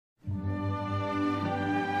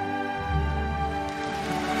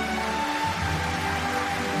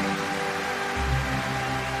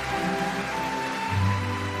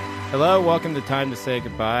Hello, welcome to Time to Say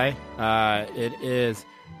Goodbye. It is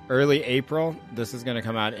early April. This is going to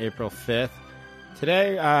come out April 5th.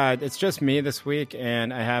 Today, it's just me this week,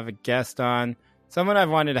 and I have a guest on, someone I've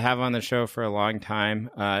wanted to have on the show for a long time.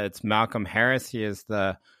 It's Malcolm Harris. He is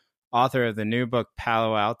the author of the new book,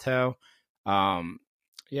 Palo Alto.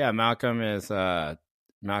 Malcolm's a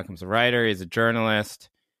writer. He's a journalist.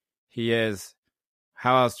 He is,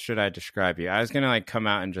 how else should I describe you? I was going to come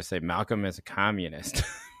out and just say Malcolm is a communist.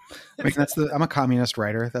 I mean, I'm a communist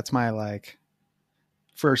writer. That's my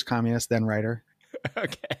first communist, then writer.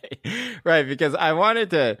 Okay. Right. Because I wanted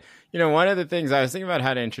to, one of the things I was thinking about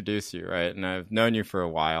how to introduce you, right? And I've known you for a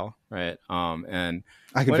while, right? And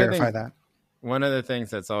I can verify that. One of the things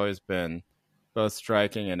that's always been both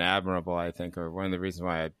striking and admirable, I think, or one of the reasons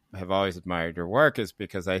why I have always admired your work is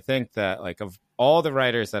because I think that of all the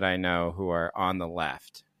writers that I know who are on the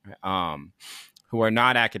left, who are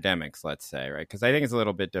not academics, let's say, right? Because I think it's a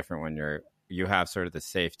little bit different when you have sort of the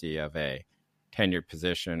safety of a tenured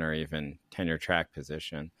position or even tenure track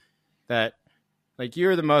position. That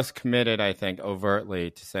you're the most committed, I think,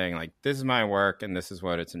 overtly to saying this is my work and this is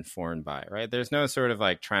what it's informed by, right? There's no sort of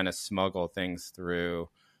trying to smuggle things through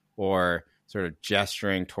or sort of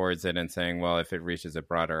gesturing towards it and saying, well, if it reaches a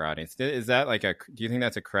broader audience. Is that do you think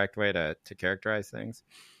that's a correct way to characterize things?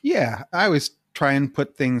 Yeah, I always try and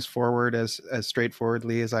put things forward as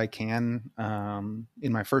straightforwardly as I can.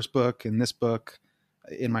 In my first book, in this book,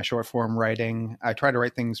 in my short form writing, I try to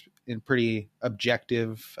write things in a pretty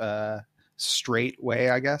objective, straight way,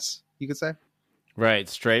 I guess you could say. Right.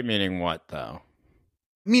 Straight meaning what, though?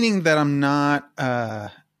 Meaning that I'm not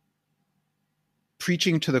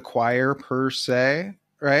preaching to the choir per se,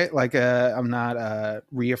 right? I'm not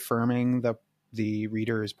reaffirming the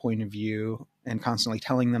reader's point of view and constantly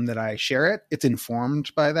telling them that I share it. It's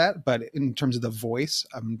informed by that. But in terms of the voice,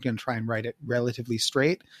 I'm going to try and write it relatively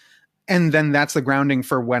straight. And then that's the grounding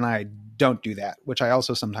for when I don't do that, which I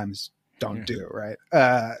also sometimes don't do, right?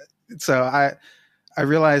 So I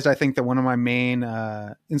realized, I think that one of my main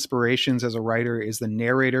inspirations as a writer is the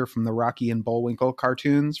narrator from the Rocky and Bullwinkle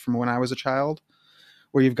cartoons from when I was a child,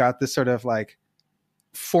 where you've got this sort of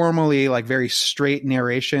formally very straight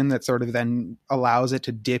narration that sort of then allows it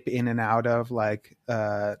to dip in and out of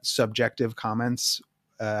subjective comments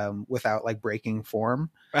without breaking form.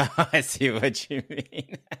 I see what you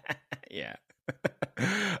mean. Yeah.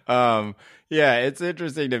 It's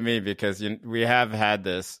interesting to me because we have had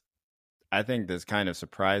this, I think this kind of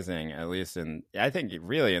surprising, at least I think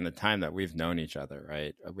really in the time that we've known each other,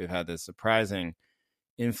 right? We've had this surprising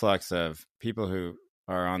influx of people who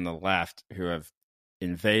are on the left who have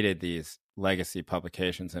invaded these legacy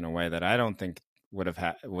publications in a way that I don't think would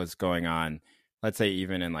have was going on, let's say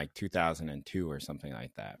even in 2002 or something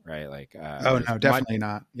like that, right? Oh no, definitely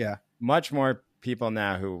not. Yeah. Much more people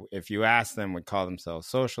now who, if you ask them, would call themselves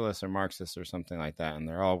socialists or Marxists or something like that. And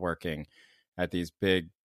they're all working at these big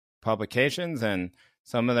publications, and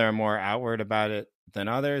some of them are more outward about it than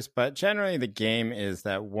others. But generally the game is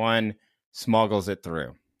that one smuggles it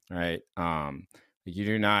through, right? You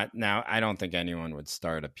do not now. I don't think anyone would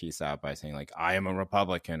start a piece out by saying I am a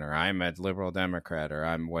Republican or I'm a liberal Democrat or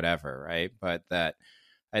I'm whatever, right? But that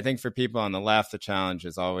I think for people on the left, the challenge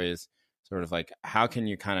is always sort of how can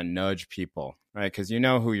you kind of nudge people, right? Because you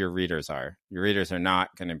know who your readers are. Your readers are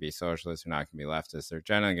not going to be socialists, they're not going to be leftists. They're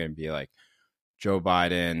generally going to be Joe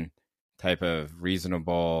Biden type of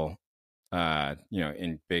reasonable,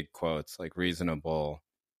 in big quotes, reasonable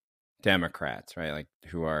Democrats, right?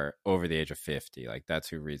 Who are over the age of 50. That's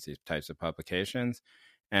who reads these types of publications.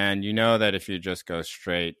 And you know that if you just go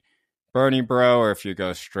straight Bernie bro, or if you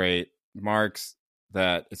go straight Marx,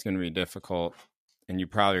 that it's going to be difficult. And you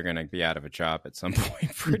probably are going to be out of a job at some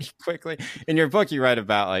point pretty quickly. In your book, you write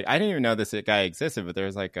about I didn't even know this guy existed, but there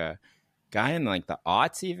was a guy in the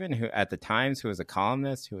aughts even who at the Times who was a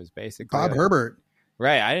columnist who was basically Bob Herbert.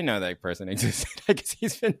 Right. I didn't know that person existed. I guess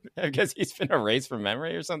he's been erased from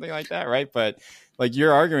memory or something like that. Right. But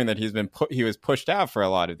you're arguing that he was pushed out for a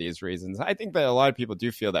lot of these reasons. I think that a lot of people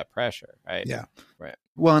do feel that pressure. Right. Yeah. Right.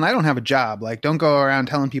 Well, and I don't have a job. Don't go around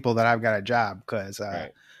telling people that I've got a job because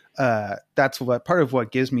that's part of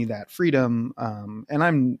what gives me that freedom.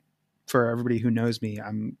 And for everybody who knows me,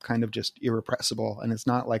 I'm kind of just irrepressible, and it's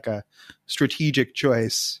not a strategic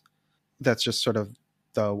choice. That's just sort of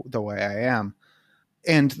the way I am.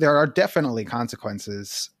 And there are definitely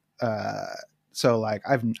consequences. So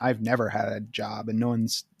I've never had a job, and no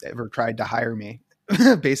one's ever tried to hire me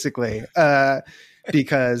basically,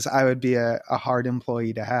 because I would be a hard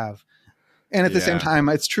employee to have. And at the same time,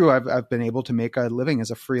 it's true. I've been able to make a living as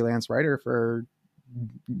a freelance writer for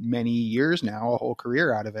many years now, a whole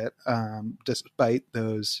career out of it, despite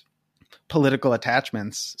those political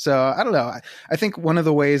attachments. So I don't know. I think one of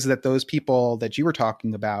the ways that those people that you were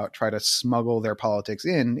talking about try to smuggle their politics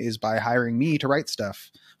in is by hiring me to write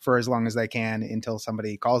stuff for as long as they can until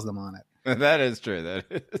somebody calls them on it. That is true. That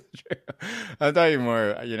is true. I'm talking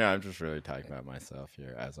more, I'm just really talking about myself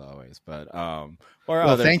here as always, but, or well,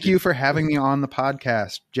 other thank people. you for having me on the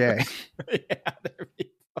podcast, Jay. Yeah, other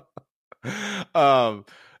people.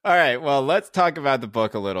 All right. Well, let's talk about the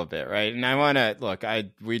book a little bit, right? And I want to look.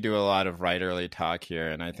 We do a lot of writerly talk here,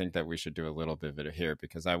 and I think that we should do a little bit of it here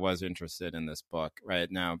because I was interested in this book.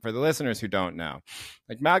 Right now, for the listeners who don't know,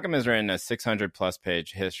 like Malcolm has written a 600+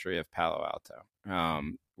 page history of Palo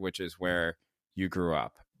Alto, which is where you grew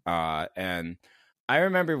up. And I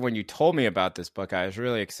remember when you told me about this book, I was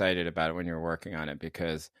really excited about it when you were working on it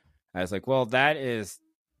because I was like, well, that is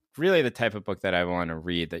really the type of book that I want to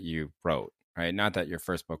read that you wrote. Right. Not that your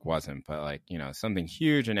first book wasn't, but like, something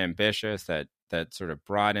huge and ambitious that sort of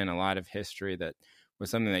brought in a lot of history that was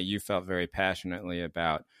something that you felt very passionately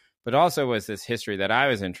about, but also was this history that I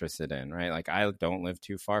was interested in. Right. Like I don't live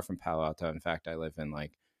too far from Palo Alto. In fact, I live in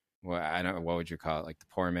like, well, I don't know, what would you call it? Like the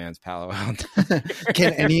poor man's Palo Alto.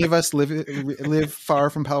 Can any of us live far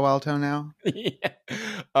from Palo Alto now?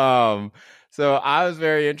 Yeah. So I was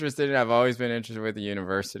very interested in, I've always been interested with the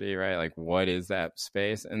university, right? Like what is that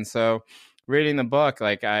space? And so reading the book,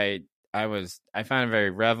 like I found it very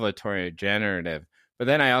revelatory and generative. But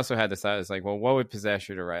then I also had this thought, it's like, well, what would possess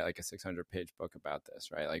you to write like a 600-page book about this,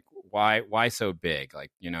 right? Like why so big?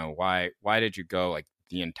 Like, why did you go like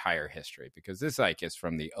the entire history? Because this like is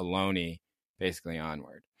from the Ohlone basically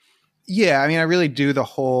onward. Yeah, I mean, I really do the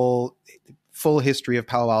whole full history of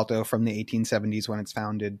Palo Alto from the 1870s when it's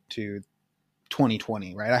founded to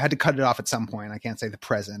 2020, right? I had to cut it off at some point. I can't say the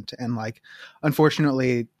present. And like,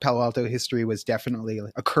 unfortunately, Palo Alto history was definitely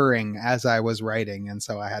occurring as I was writing. And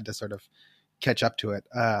so I had to sort of catch up to it.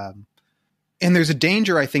 And there's a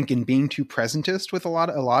danger, I think, in being too presentist with a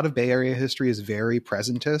lot of Bay Area history is very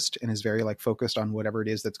presentist and is very like focused on whatever it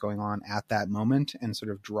is that's going on at that moment and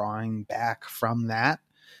sort of drawing back from that.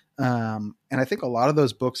 And I think a lot of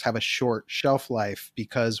those books have a short shelf life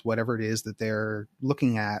because whatever it is that they're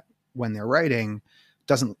looking at when they're writing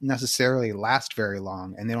doesn't necessarily last very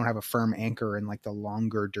long, and they don't have a firm anchor in like the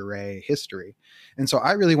longer durée history. And so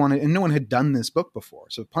I really wanted, and no one had done this book before.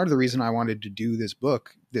 So part of the reason I wanted to do this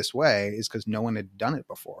book this way is because no one had done it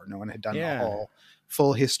before. No one had done the whole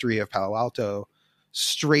full history of Palo Alto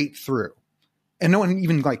straight through. And no one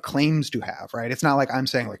even like claims to have, right? It's not like I'm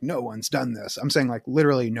saying like no one's done this. I'm saying like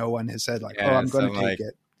literally no one has said like, I'm going to take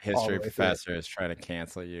it. History professor is trying to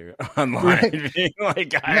cancel you online, right? Being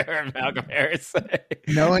like, I heard Malcolm Harris say.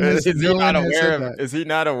 No one is he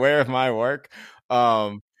not aware of my work?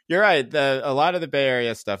 You're right. A lot of the Bay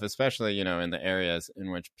Area stuff, especially in the areas in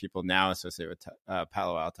which people now associate with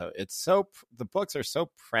Palo Alto, the books are so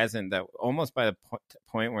present that almost by the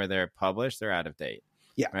point where they're published, they're out of date.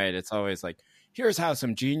 Yeah, right. It's always like, here's how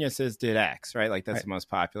some geniuses did X, right? Like that's right. The most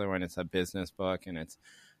popular one. It's a business book, and it's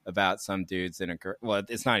about some dudes in well,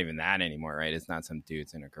 it's not even that anymore, right? It's not some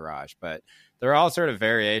dudes in a garage, but there are all sort of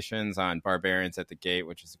variations on Barbarians at the Gate,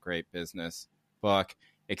 which is a great business book,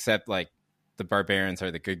 except like the barbarians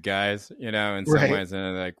are the good guys, in some ways,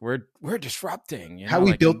 and they're like we're disrupting how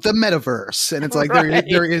we built the metaverse, and it's like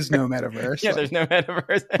there is no metaverse. Yeah, there's no metaverse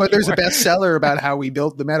anymore. But there's a bestseller about how we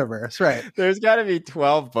built the metaverse, right? There's got to be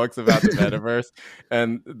 12 books about the metaverse,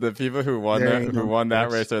 and the people who won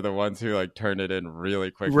that race are the ones who like turned it in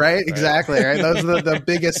really quickly. Right, exactly. Right, those are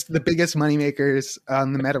the biggest money makers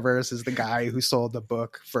on the metaverse. Is the guy who sold the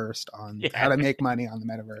book first on how to make money on the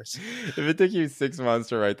metaverse. If it took you 6 months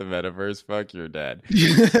to write the metaverse book, you're dead.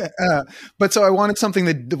 But so I wanted something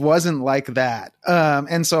that wasn't like that.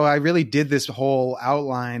 And so I really did this whole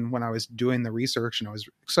outline when I was doing the research, and I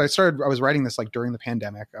was writing this like during the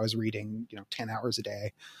pandemic. I was reading, 10 hours a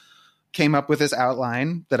day, came up with this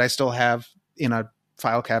outline that I still have in a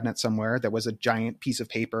file cabinet somewhere. That was a giant piece of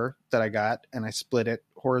paper that I got, and I split it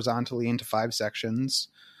horizontally into 5 sections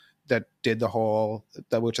that did which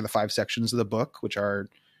are the 5 sections of the book, which are,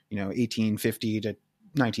 1850 to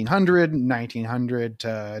 1900, 1900 to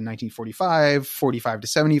 1945, 45 to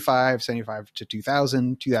 75, 75 to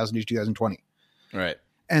 2000, 2000 to 2020. Right.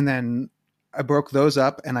 And then I broke those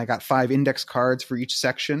up, and I got 5 index cards for each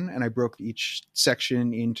section, and I broke each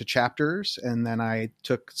section into chapters. And then I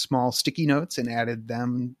took small sticky notes and added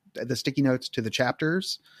the sticky notes to the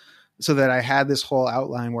chapters, so that I had this whole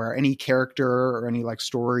outline where any character or any like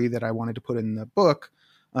story that I wanted to put in the book,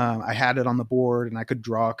 I had it on the board, and I could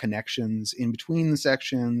draw connections in between the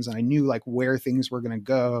sections, and I knew like where things were going to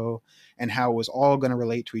go and how it was all going to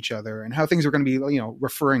relate to each other, and how things were going to be,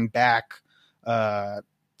 referring back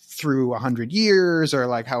through 100 years, or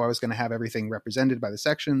like how I was going to have everything represented by the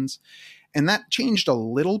sections. And that changed a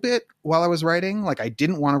little bit while I was writing. Like I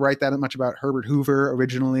didn't want to write that much about Herbert Hoover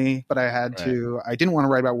originally, but I didn't want to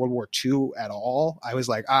write about World War II at all. I was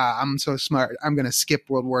like, I'm so smart, I'm going to skip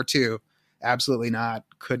World War II. Absolutely not.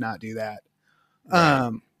 Could not do that.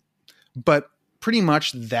 Right. But pretty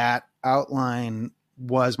much that outline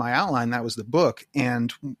was my outline. That was the book.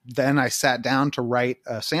 And then I sat down to write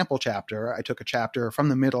a sample chapter. I took a chapter from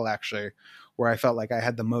the middle, actually, where I felt like I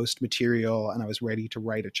had the most material and I was ready to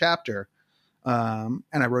write a chapter. And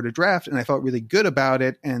I wrote a draft and I felt really good about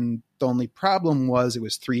it. And the only problem was it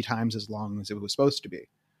was 3 times as long as it was supposed to be.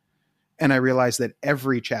 And I realized that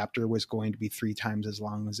every chapter was going to be 3 times as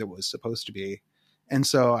long as it was supposed to be. And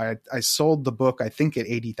so I sold the book, I think, at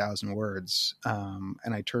 80,000 words, and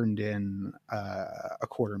I turned in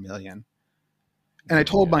 $250,000. And I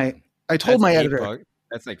told my editor,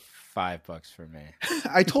 that's like $5 for me.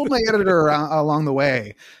 I told my editor along the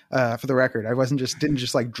way, for the record, I didn't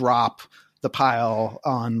just like drop the pile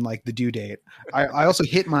on like the due date. I also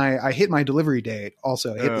hit my delivery date.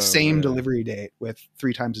 Also hit the same delivery date with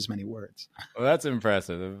 3 times as many words. Well, that's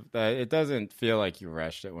impressive. It doesn't feel like you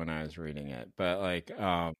rushed it when I was reading it, but like,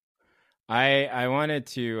 I wanted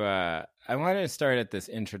to start at this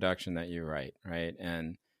introduction that you write, right?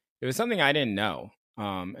 And it was something I didn't know.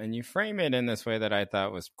 And you frame it in this way that I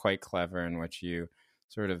thought was quite clever, in which you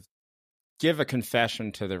sort of give a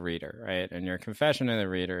confession to the reader, right? And your confession to the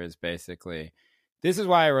reader is basically, this is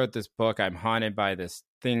why I wrote this book. I'm haunted by this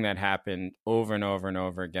thing that happened over and over and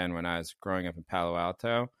over again when I was growing up in Palo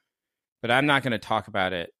Alto, but I'm not going to talk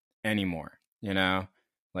about it anymore. You know,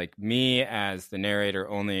 like me as the narrator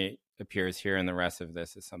only appears here and the rest of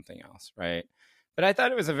this is something else, right? But I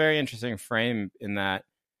thought it was a very interesting frame in that,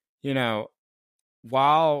 you know,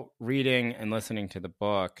 while reading and listening to the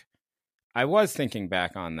book, I was thinking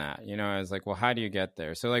back on that. You know, I was like, well, how do you get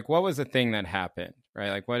there? So like, what was the thing that happened, right?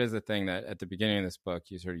 Like, what is the thing that at the beginning of this book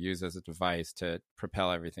you sort of use as a device to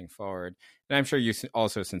propel everything forward? And I'm sure you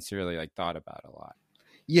also sincerely like thought about it a lot.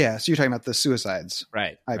 Yeah. So you're talking about the suicides,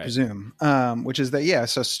 right? I presume, which is that, yeah.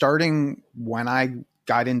 So starting when I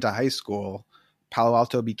got into high school, Palo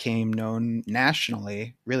Alto became known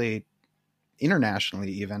nationally, really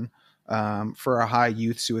internationally even, for a high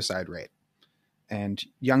youth suicide rate. And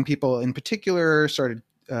young people in particular started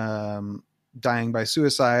dying by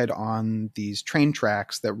suicide on these train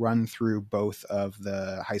tracks that run through both of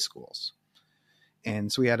the high schools.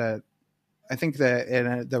 And so we had I think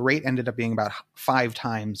the rate ended up being about 5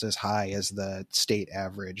 times as high as the state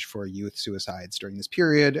average for youth suicides during this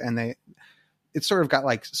period. And it sort of got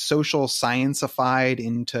like social science-ified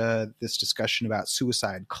into this discussion about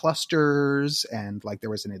suicide clusters. And like there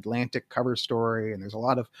was an Atlantic cover story, and there's a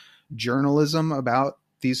lot of journalism about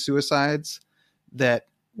these suicides that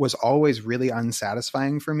was always really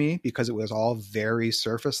unsatisfying for me because it was all very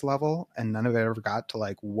surface level and none of it ever got to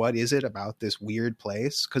like, what is it about this weird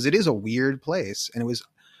place? Because it is a weird place. And it was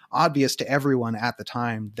obvious to everyone at the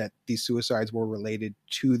time that these suicides were related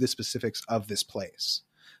to the specifics of this place.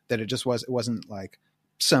 That it wasn't like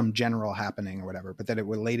some general happening or whatever, but that it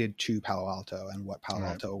related to Palo Alto and what Palo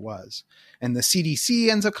Alto was. And the CDC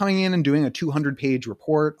ends up coming in and doing a 200-page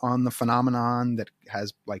report on the phenomenon that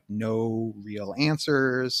has like no real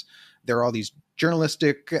answers. There are all these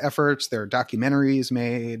journalistic efforts. There are documentaries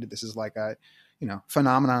made. This is like a,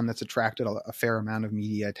 phenomenon that's attracted a fair amount of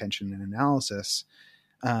media attention and analysis.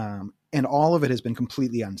 And all of it has been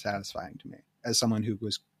completely unsatisfying to me as someone who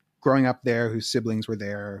was growing up there, whose siblings were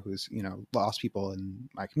there, who's, lost people in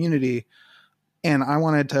my community. And I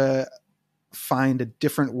wanted to find a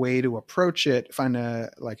different way to approach it, find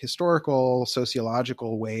a like historical,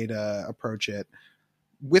 sociological way to approach it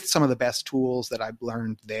with some of the best tools that I've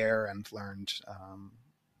learned there and learned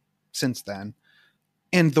since then.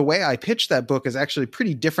 And the way I pitched that book is actually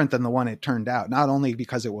pretty different than the one it turned out, not only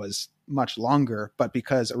because it was much longer, but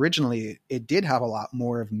because originally it did have a lot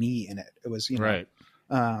more of me in it. It was, right.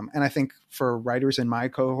 And I think for writers in my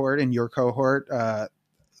cohort and your cohort,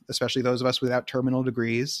 especially those of us without terminal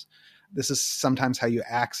degrees, this is sometimes how you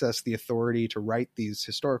access the authority to write these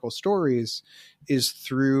historical stories is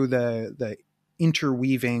through the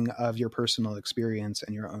interweaving of your personal experience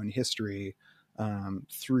and your own history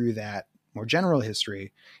through that more general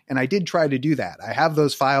history. And I did try to do that. I have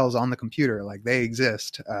those files on the computer, like they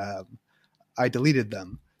exist. I deleted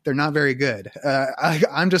them. They're not very good.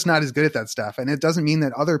 I'm just not as good at that stuff. And it doesn't mean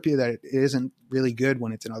that that it isn't really good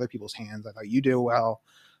when it's in other people's hands. I thought you do well.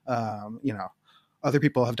 Other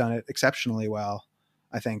people have done it exceptionally well.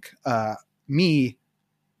 I think I'm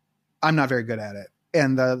not very good at it.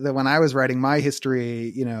 And the when I was writing my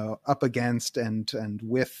history, up against and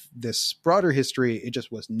with this broader history, it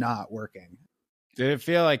just was not working. Did it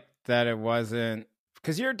feel like that it wasn't,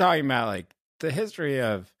 because you're talking about like the history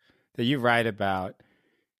of that you write about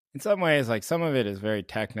in some ways, like some of it is very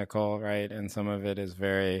technical, right? And some of it is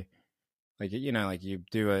very like, like you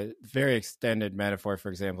do a very extended metaphor, for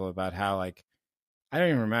example, about how like, I don't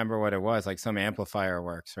even remember what it was, like some amplifier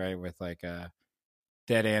works, right? With like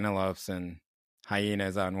dead antelopes and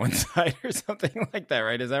hyenas on one side or something like that,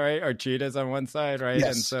 right? Is that right? Or cheetahs on one side, right?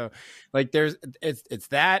 And Yes. so like it's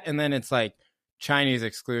that, and then it's like Chinese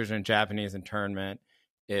exclusion, Japanese internment.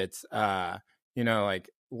 It's like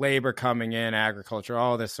labor coming in, agriculture,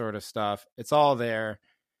 all this sort of stuff. It's all there.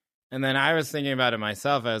 And then I was thinking about it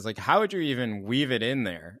myself. I was like, how would you even weave it in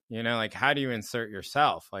there? Like how do you insert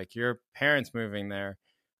yourself? Like your parents moving there,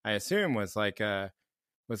 I assume was like a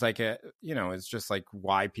it's just like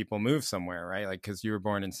why people move somewhere, right? Like because you were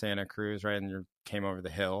born in Santa Cruz, right? And you came over the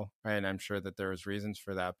hill, right? And I'm sure that there was reasons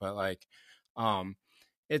for that, but like um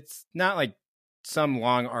it's not like some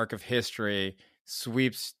long arc of history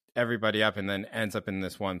sweeps everybody up and then ends up in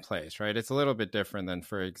this one place, right? It's a little bit different than,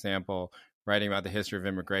 for example, writing about the history of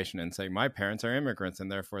immigration and saying my parents are immigrants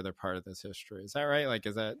and therefore they're part of this history. Is that right? Like,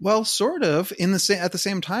 is that Well, sort of at the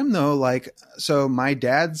same time though, like, so my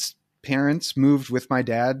dad's parents moved with my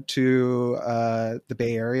dad to the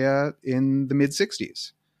Bay Area in the mid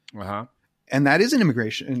 60s. uh-huh? And that is an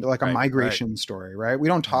immigration, like a Right. migration story, right? We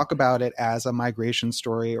don't talk about it as a migration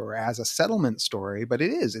story or as a settlement story, but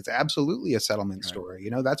it is. It's absolutely a settlement Right. story.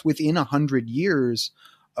 That's within 100 years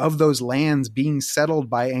of those lands being settled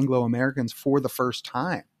by Anglo Americans for the first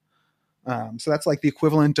time. So that's like the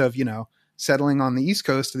equivalent of settling on the East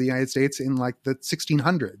Coast of the United States in like the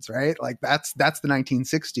 1600s, right? Like that's the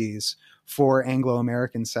 1960s for Anglo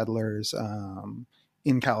American settlers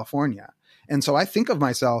in California. And so I think of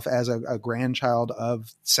myself as a grandchild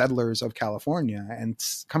of settlers of California, and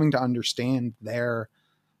coming to understand their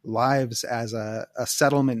lives as a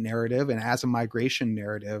settlement narrative and as a migration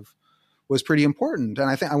narrative was pretty important. And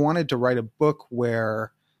I think I wanted to write a book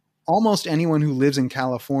where almost anyone who lives in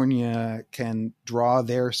California can draw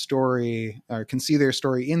their story or can see their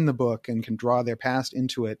story in the book and can draw their past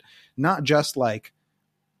into it, not just like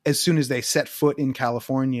as soon as they set foot in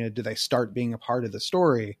California do they start being a part of the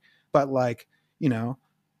story, but like,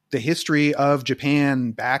 the history of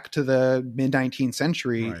Japan back to the mid 19th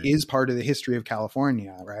century Right. is part of the history of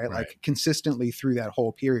California, right? Right. Like consistently through that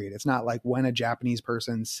whole period. It's not like when a Japanese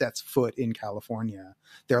person sets foot in California,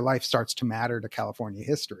 their life starts to matter to California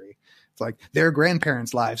history. It's like their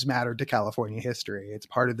grandparents' lives mattered to California history. It's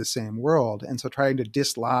part of the same world. And so trying to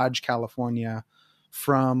dislodge California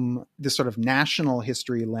from this sort of national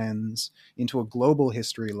history lens into a global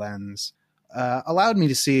history lens allowed me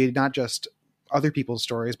to see not just other people's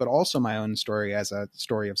stories, but also my own story as a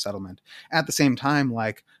story of settlement. At the same time,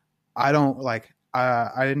 like I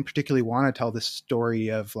didn't particularly want to tell this story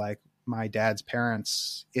of like my dad's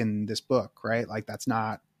parents in this book, right? Like that's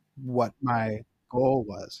not what my goal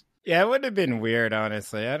was. Yeah, it would have been weird,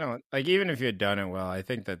 honestly. I don't like, even if you had done it well, I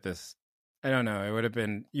think that I don't know, it would have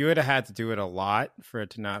been, you would have had to do it a lot for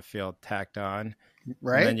it to not feel tacked on. And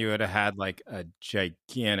Right? then you would have had like a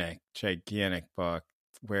gigantic book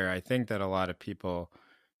where I think that a lot of people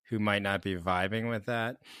who might not be vibing with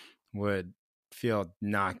that would feel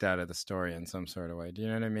knocked out of the story in some sort of way. Do you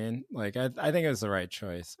know what I mean? Like, I think it was the right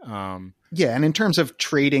choice. Yeah. And in terms of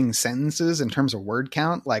trading sentences, in terms of word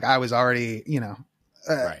count, like I was already,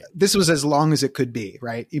 Right. this was as long as it could be,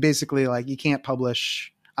 right? You basically like, you can't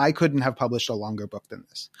publish. I couldn't have published a longer book than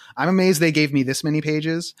this. I'm amazed they gave me this many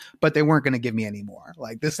pages, but they weren't going to give me any more.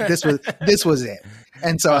 Like this was it.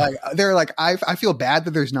 And so Oh, they're like, I feel bad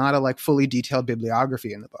that there's not a like fully detailed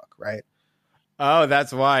bibliography in the book, right? oh,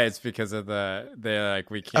 that's why. It's because of like,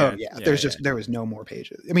 we Oh can't. yeah, Yeah, yeah, there was no more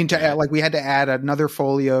pages. I mean, to yeah. add, like we had to add another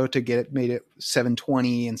folio to get it made it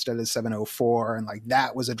 720 instead of 704, and like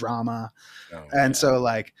that was a drama. Oh, And yeah. so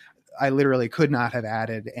like I literally could not have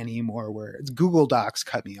added any more words. Google Docs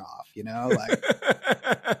cut me off, like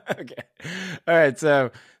Okay. All right.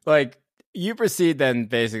 So, like, you proceed then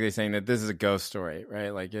basically saying that this is a ghost story,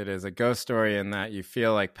 right? Like, it is a ghost story in that you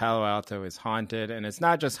feel like Palo Alto is haunted. And it's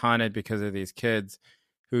not just haunted because of these kids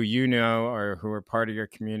who you know or who were part of your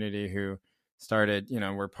community who started,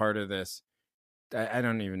 were part of this. I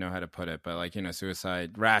don't even know how to put it, but like,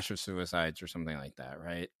 suicide, rash of suicides or something like that,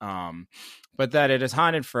 right? But that it is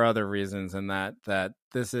haunted for other reasons, and that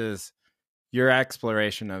this is your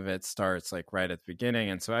exploration of it starts like right at the beginning.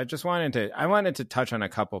 And so I wanted to touch on a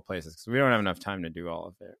couple places because we don't have enough time to do all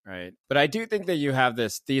of it, right? But I do think that you have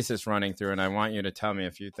this thesis running through, and I want you to tell me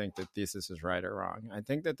if you think the thesis is right or wrong. I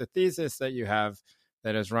think that the thesis that you have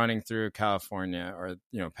that is running through California, or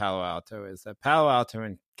Palo Alto, is that Palo Alto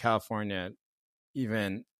and California,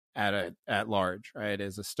 even at large, right,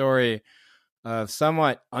 is a story of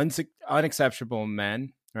somewhat unexceptional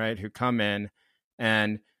men, right, who come in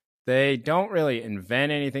and they don't really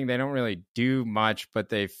invent anything. They don't really do much, but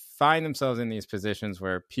they find themselves in these positions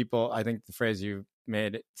where people, I think the phrase you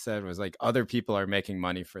said was like, other people are making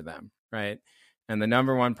money for them, right? And the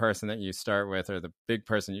number one person that you start with, or the big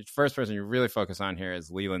person, first person you really focus on here,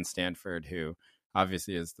 is Leland Stanford, who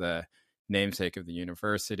obviously is the namesake of the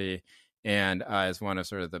university and is one of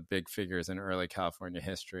sort of the big figures in early California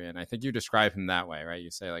history. And I think you describe him that way, right?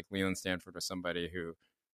 You say like Leland Stanford was somebody who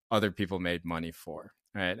other people made money for,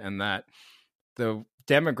 right? And that the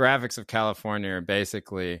demographics of California are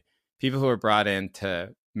basically people who are brought in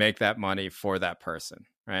to make that money for that person,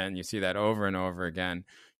 right? And you see that over and over again.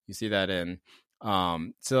 You see that in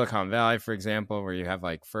Silicon Valley, for example, where you have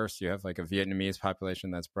like a Vietnamese population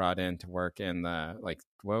that's brought in to work in the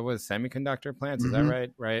semiconductor plants. Is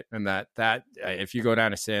that right? And that if you go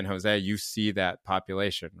down to San Jose, you see that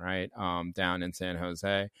population, right? Down in San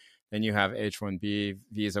Jose. Then you have H-1B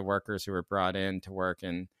visa workers who are brought in to work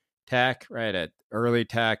in tech, right, at early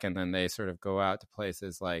tech, and then they sort of go out to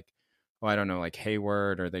places like, like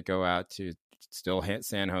Hayward, or they go out to still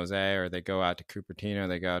San Jose, or they go out to Cupertino,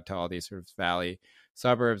 they go out to all these sort of valley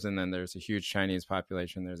suburbs, and then there's a huge Chinese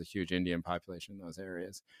population, there's a huge Indian population in those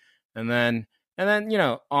areas. And then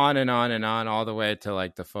on and on and on, all the way to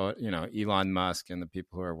like Elon Musk and the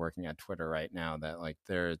people who are working at Twitter right now, that like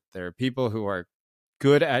there are people who are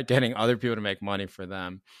good at getting other people to make money for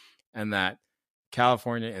them, and that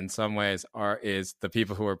California in some ways is the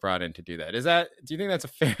people who are brought in to do that. Do you think that's a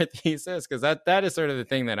fair thesis? Because that is sort of the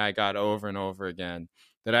thing that I got over and over again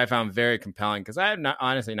that I found very compelling, because I have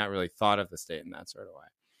honestly not really thought of the state in that sort of way.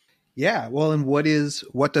 Yeah. Well, and what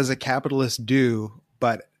does a capitalist do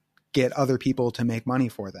but get other people to make money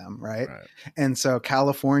for them, right? And so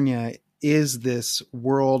California is this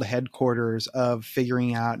world headquarters of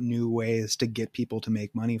figuring out new ways to get people to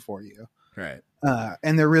make money for you. Right.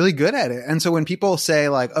 And they're really good at it. And so when people say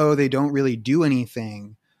like, oh, they don't really do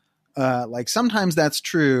anything, like sometimes that's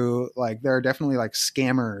true. Like there are definitely like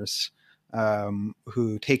scammers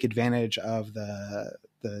who take advantage of the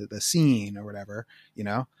scene or whatever,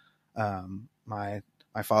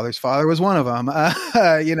 my father's father was one of them.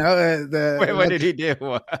 Wait, what did he do?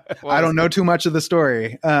 I don't know too much of the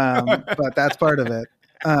story, but that's part of it.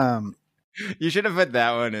 You should have put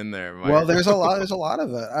that one in there, Mike. Well, there's a lot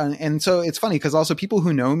of it. And so it's funny because also people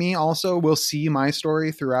who know me also will see my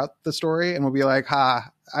story throughout the story and will be like, ha,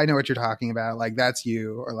 I know what you're talking about. Like, that's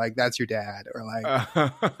you, or like, that's your dad, or like,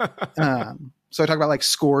 so I talk about like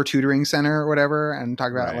Score Tutoring Center or whatever, and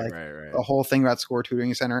talk about the whole thing about Score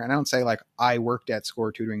Tutoring Center. And I don't say like I worked at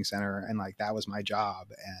Score Tutoring Center and like that was my job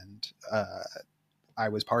and I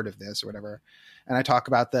was part of this or whatever. And I talk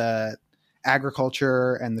about the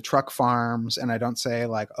agriculture and the truck farms, and I don't say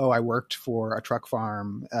like, oh, I worked for a truck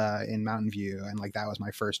farm in Mountain View and like that was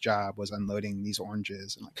my first job, was unloading these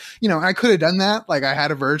oranges. And like, I could have done that. Like I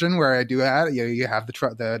had a version where I do that. You have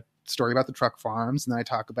the story about the truck farms, and then I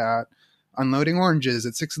talk about unloading oranges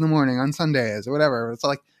at 6 a.m. on Sundays or whatever. It's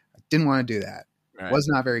like I didn't want to do that. Right. Was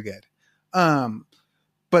not very good.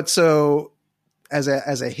 But so as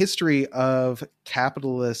a history of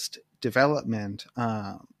capitalist development,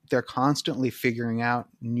 they're constantly figuring out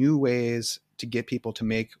new ways to get people to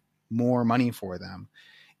make more money for them.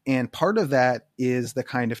 And part of that is the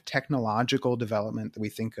kind of technological development that we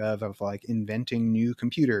think of like inventing new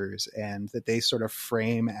computers, and that they sort of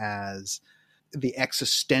frame as the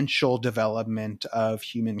existential development of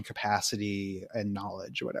human capacity and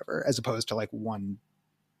knowledge or whatever, as opposed to like one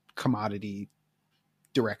commodity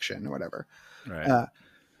direction or whatever. Right.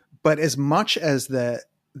 But as much as the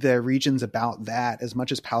region's about that, as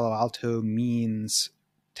much as Palo Alto means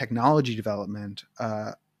technology development,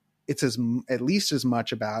 it's at least as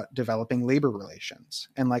much about developing labor relations.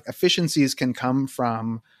 And like efficiencies can come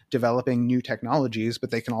from developing new technologies,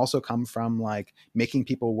 but they can also come from like making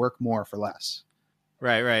people work more for less.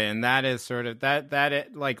 Right. And that is sort of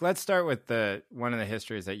like, let's start with one of the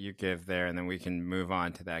histories that you give there, and then we can move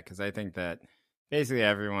on to that. 'Cause I think that basically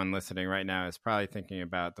everyone listening right now is probably thinking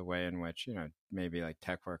about the way in which, maybe like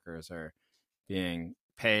tech workers are being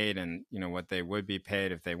paid, and, what they would be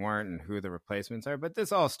paid if they weren't, and who the replacements are. But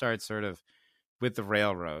this all starts sort of with the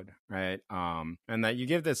railroad, right? And that you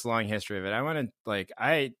give this long history of it. I want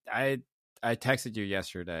to I texted you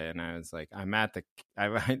yesterday, and I was like,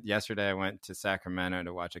 yesterday I went to Sacramento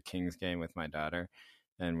to watch a Kings game with my daughter,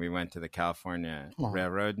 and we went to the California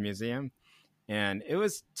Railroad Museum, and it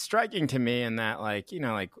was striking to me in that, like,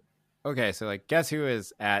 like, okay, so like, guess who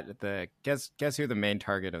the main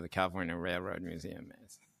target of the California Railroad Museum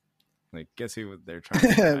is? Like, guess who they're trying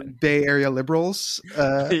to find? Bay Area liberals,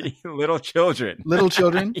 little children. Little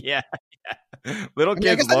children. Yeah. Little kids.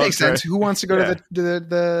 I guess that love makes sense. Who wants to go to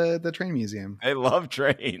the train museum? They love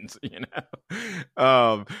trains,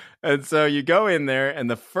 and so you go in there, and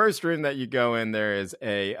the first room that you go in there is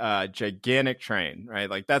a gigantic train, right?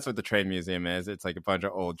 Like, that's what the train museum is. It's like a bunch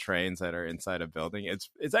of old trains that are inside a building.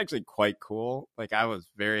 It's actually quite cool. Like, I was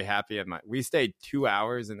very happy. We stayed 2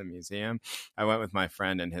 hours in the museum. I went with my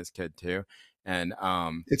friend and his kid too. And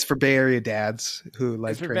it's for Bay Area dads who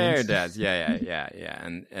like trains. Bay Area dads, yeah.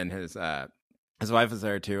 And his wife was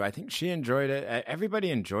there too. I think she enjoyed it.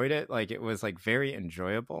 Everybody enjoyed it. Like, it was like very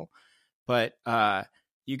enjoyable. But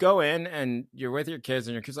you go in and you're with your kids,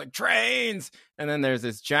 and your kids like, trains. And then there's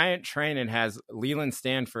this giant train, and has Leland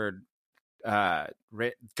Stanford,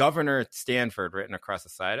 Governor Stanford written across the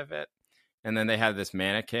side of it. And then they have this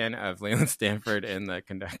mannequin of Leland Stanford in the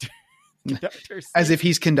conductor. As if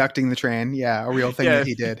he's conducting the train. Yeah, a real thing that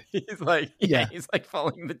he did. He's like, he's like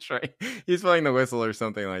following the train. He's following the whistle or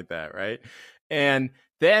something like that, right? And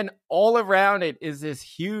then all around it is this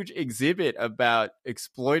huge exhibit about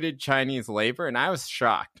exploited Chinese labor, and I was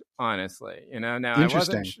shocked, honestly. Now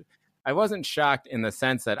I wasn't shocked in the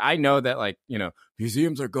sense that I know that, like,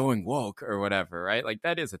 museums are going woke or whatever, right? Like,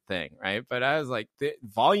 that is a thing, right? But I was like, the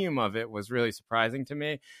volume of it was really surprising to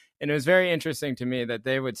me. And it was very interesting to me that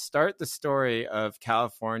they would start the story of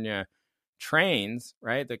California trains,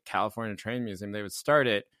 right? The California Train Museum, they would start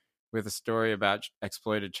it with a story about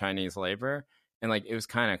exploited Chinese labor. And, like, it was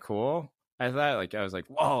kind of cool. I was like,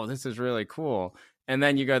 whoa, this is really cool. And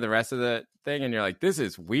then you go to the rest of the thing, and you're like, this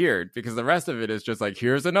is weird, because the rest of it is just like,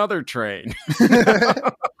 here's another train.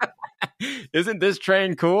 Isn't this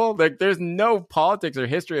train cool? Like, there's no politics or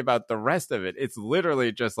history about the rest of it. It's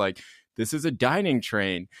literally just like, this is a dining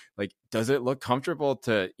train. Like, does it look comfortable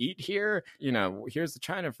to eat here? Here's the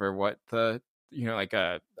China for what the, like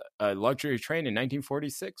a luxury train in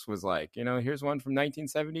 1946 was like. Here's one from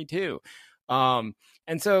 1972.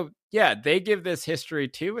 And so, yeah, they give this history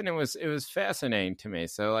too, and it was fascinating to me.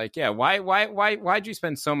 So, like, yeah, why'd you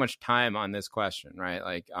spend so much time on this question, right?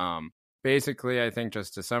 Like, basically, I think,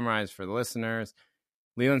 just to summarize for the listeners,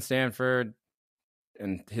 Leland Stanford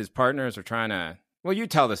and his partners are trying to. Well, you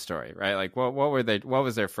tell the story, right? Like, what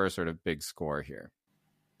was their first sort of big score here?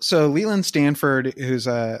 So Leland Stanford, who's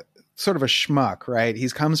a sort of a schmuck, right? He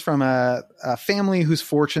comes from a family whose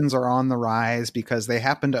fortunes are on the rise because they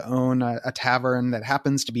happen to own a tavern that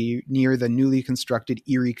happens to be near the newly constructed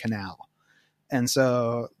Erie Canal. And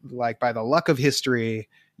so, like, by the luck of history,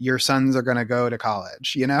 your sons are going to go to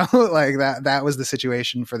college, like that was the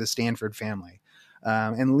situation for the Stanford family.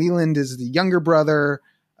 And Leland is the younger brother,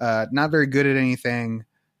 not very good at anything.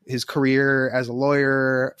 His career as a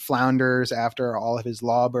lawyer flounders after all of his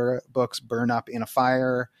law books burn up in a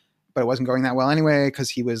fire, but it wasn't going that well anyway, because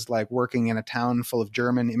he was like working in a town full of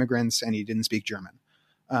German immigrants and he didn't speak German.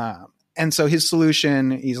 And so his solution,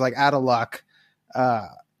 he's like out of luck.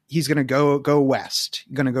 He's going to go west,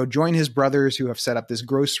 going to go join his brothers who have set up this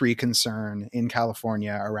grocery concern in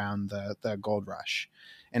California around the gold rush.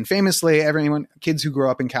 And famously, kids who grow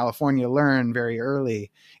up in California learn very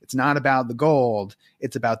early, it's not about the gold.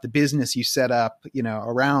 It's about the business you set up,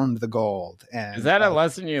 around the gold. And is that a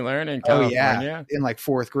lesson you learn in California? Oh, yeah. In like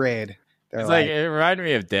fourth grade. It's like, it reminded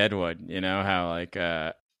me of Deadwood, how like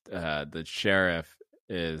the sheriff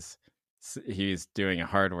he's doing a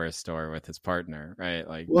hardware store with his partner, right?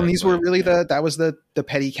 Like, well, and these were really that was the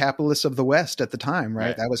petty capitalists of the West at the time,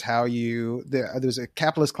 right? That was how there's a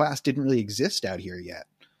capitalist class didn't really exist out here yet.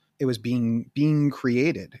 It was being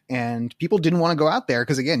created, and people didn't want to go out there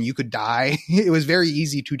because, again, you could die. It was very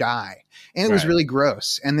easy to die, and it was really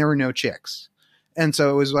gross, and there were no chicks. And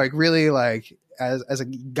so it was like, really, like, as a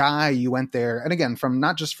guy, you went there, and again, from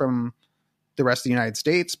not just from the rest of the United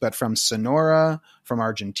States, but from Sonora, from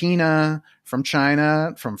Argentina, from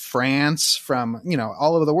China, from France, from,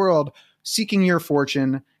 all over the world, seeking your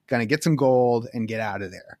fortune, gonna get some gold and get out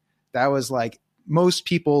of there. That was like most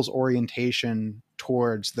people's orientation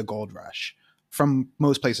towards the gold rush from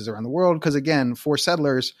most places around the world. Because, again, for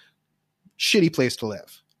settlers, shitty place to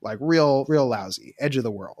live, like real lousy, edge of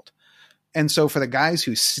the world. And so for the guys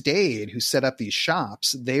who stayed, who set up these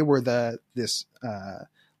shops, they were this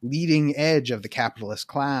leading edge of the capitalist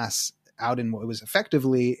class out in what was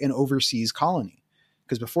effectively an overseas colony.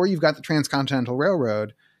 Because before you've got the Transcontinental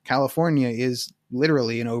Railroad, California is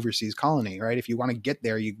literally an overseas colony, right? If you want to get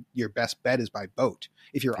there, your best bet is by boat.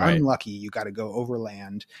 If you're Right. unlucky, you got to go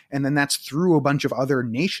overland. And then that's through a bunch of other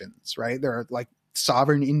nations, right? There are like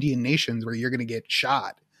sovereign Indian nations where you're going to get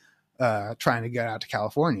shot trying to get out to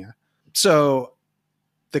California. So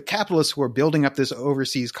the capitalists who are building up this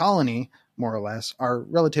overseas colony, more or less, are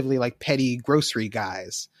relatively like petty grocery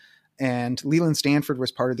guys. And Leland Stanford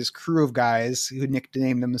was part of this crew of guys who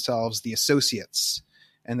nicknamed themselves the Associates.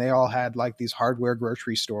 And they all had like these hardware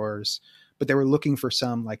grocery stores, but they were looking for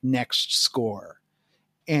some like next score.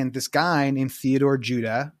 And this guy named Theodore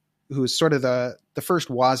Judah, who was sort of the first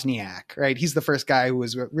Wozniak, right? He's the first guy who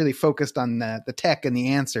was really focused on the tech and the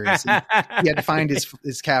answers. And he had to find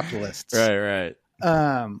his capitalists. Right.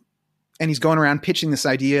 And he's going around pitching this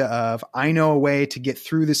idea of, I know a way to get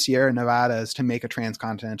through the Sierra Nevadas to make a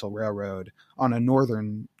transcontinental railroad on a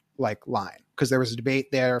northern like line. Because there was a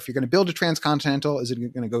debate there. If you're going to build a transcontinental, is it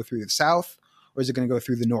going to go through the south or is it going to go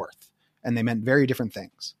through the north? And they meant very different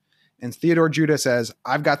things. And Theodore Judah says,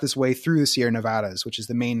 I've got this way through the Sierra Nevadas, which is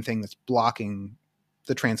the main thing that's blocking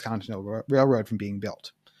the transcontinental railroad from being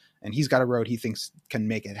built. And he's got a road he thinks can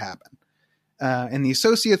make it happen. And the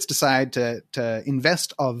Associates decide to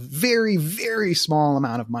invest a very, very small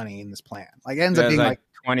amount of money in this plan. Like it ends up being like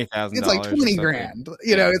 $20,000. It's like 20 grand.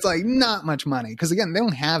 You know, it's like not much money. Because again, they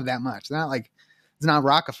don't have that much. They're not like, it's not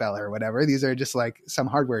Rockefeller or whatever. These are just like some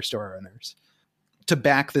hardware store owners to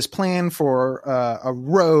back this plan for a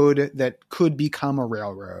road that could become a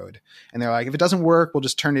railroad. And they're like, if it doesn't work, we'll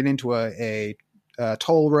just turn it into a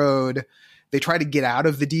toll road. They try to get out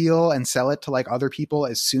of the deal and sell it to like other people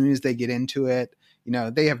as soon as they get into it. You know,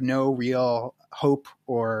 they have no real hope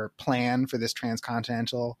or plan for this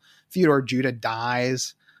transcontinental. Theodore Judah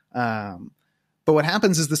dies. But what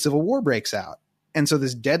happens is the Civil War breaks out. And so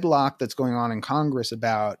this deadlock that's going on in Congress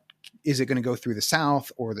about, is it going to go through the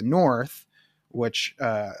South or the North, which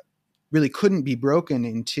really couldn't be broken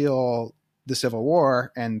until the Civil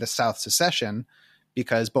War and the South secession,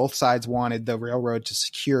 because both sides wanted the railroad to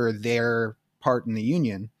secure their part in the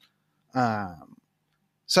Union.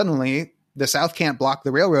 Suddenly, the South can't block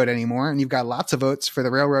the railroad anymore, and you've got lots of votes for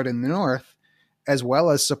the railroad in the North, as well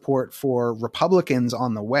as support for Republicans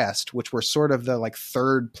on the West, which were sort of the like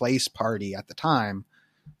third place party at the time.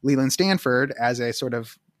 Leland Stanford, as a sort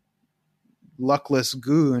of luckless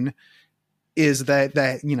goon, is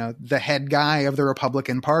that you know, the head guy of the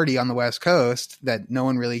Republican Party on the West Coast that no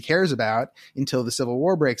one really cares about until the Civil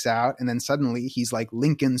War breaks out. And then suddenly he's like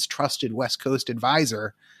Lincoln's trusted West Coast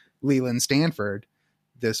advisor, Leland Stanford,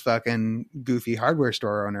 this fucking goofy hardware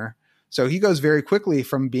store owner. So he goes very quickly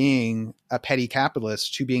from being a petty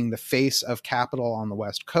capitalist to being the face of capital on the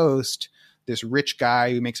West Coast, this rich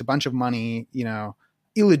guy who makes a bunch of money, you know,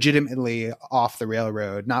 illegitimately off the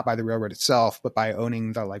railroad, not by the railroad itself, but by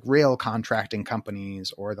owning the like rail contracting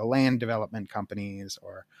companies or the land development companies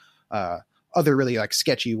or other really like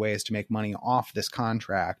sketchy ways to make money off this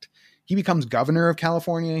contract. He becomes governor of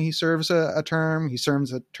California. He serves a term. He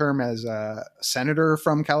serves a term as a senator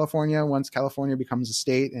from California once California becomes a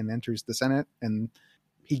state and enters the Senate. And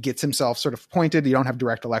he gets himself sort of appointed. You don't have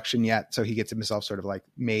direct election yet, so he gets himself sort of like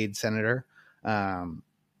made senator.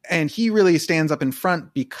 And he really stands up in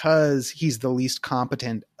front because he's the least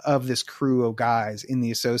competent of this crew of guys in the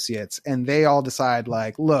Associates. And they all decide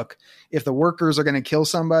like, look, if the workers are going to kill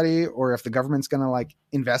somebody, or if the government's going to like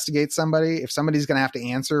investigate somebody, if somebody's going to have to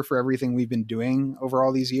answer for everything we've been doing over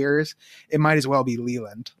all these years, it might as well be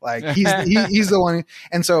Leland. Like he's the one.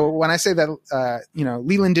 And so when I say that, you know,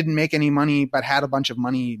 Leland didn't make any money, but had a bunch of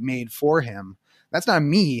money made for him, that's not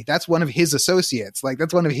me. That's one of his associates. Like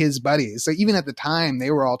that's one of his buddies. So even at the time,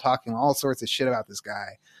 they were all talking all sorts of shit about this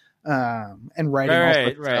guy, and writing all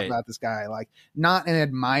sorts of stuff about this guy. Like not an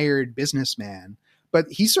admired businessman, but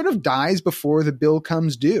he sort of dies before the bill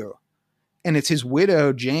comes due, and it's his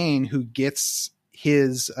widow Jane who gets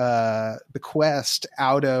his bequest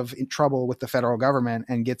out of trouble with the federal government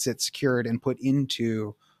and gets it secured and put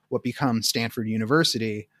into what becomes Stanford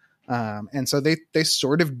University. And so they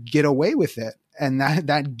sort of get away with it. And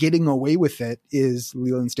that getting away with it is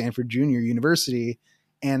Leland Stanford Jr. University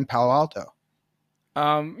and Palo Alto.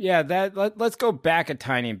 Let's go back a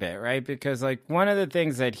tiny bit, right? Because like one of the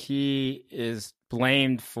things that he is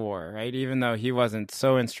blamed for, right, even though he wasn't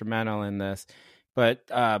so instrumental in this, but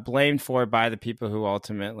blamed for by the people who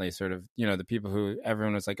ultimately sort of, you know, the people who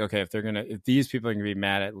everyone was like, okay, if these people are going to be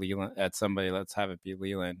mad at Leland, at somebody, let's have it be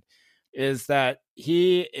Leland, is that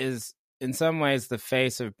he is in some ways the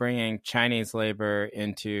face of bringing Chinese labor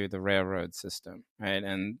into the railroad system, right?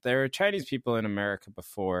 And there are Chinese people in America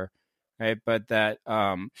before, right? But that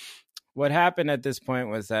what happened at this point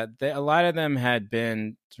was that a lot of them had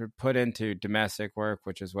been sort of put into domestic work,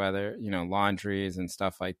 which is whether, laundries and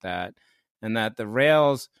stuff like that. And that the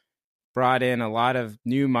rails brought in a lot of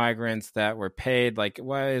new migrants that were paid like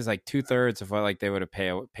what is like 2/3 of what like they would have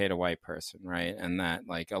paid a white person, right? And that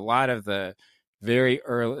like a lot of the very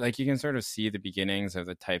early, like you can sort of see the beginnings of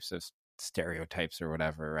the types of stereotypes or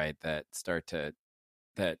whatever, right? That sort of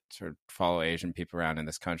follow Asian people around in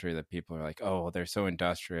this country, that people are like, oh, they're so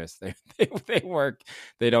industrious. They work,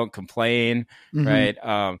 they don't complain, right?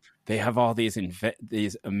 They have all these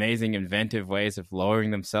these amazing inventive ways of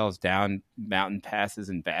lowering themselves down mountain passes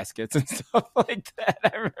in baskets and stuff like that.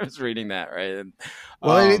 I remember I was reading that, right? And,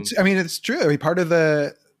 it's true. I mean,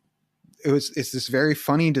 it's this very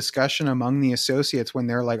funny discussion among the associates when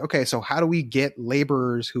they're like, okay, so how do we get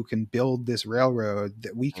laborers who can build this railroad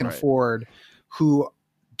that we can afford, who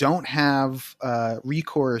don't have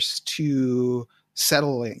recourse to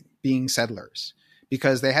being settlers?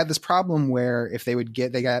 Because they had this problem where if they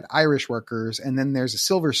got Irish workers, and then there's a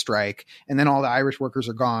silver strike, and then all the Irish workers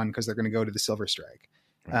are gone because they're going to go to the silver strike.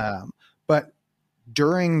 Right. But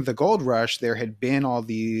during the gold rush, there had been all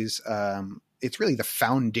these, it's really the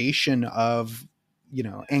foundation of,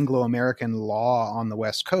 Anglo-American law on the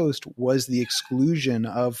West Coast was the exclusion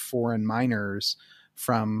of foreign miners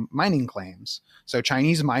from mining claims. So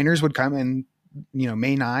Chinese miners would come, and,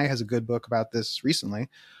 May Nai has a good book about this recently,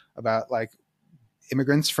 about like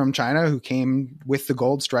immigrants from China who came with the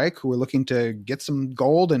gold strike, who were looking to get some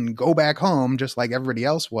gold and go back home, just like everybody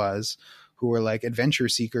else was, who were like adventure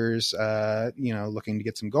seekers, looking to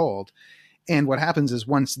get some gold. And what happens is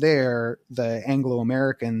once there, the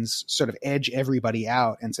Anglo-Americans sort of edge everybody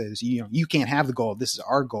out and says, you can't have the gold. This is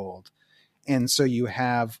our gold. And so you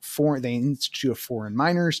have they institute a foreign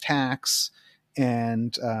miners tax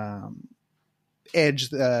and edge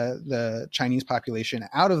the Chinese population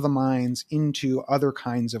out of the mines into other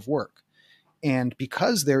kinds of work. And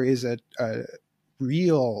because there is a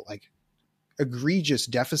real like egregious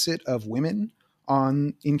deficit of women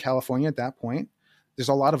in California at that point, there's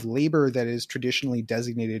a lot of labor that is traditionally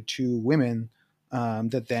designated to women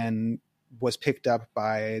that then was picked up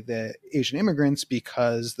by the Asian immigrants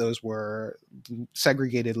because those were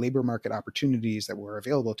segregated labor market opportunities that were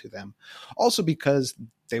available to them. Also because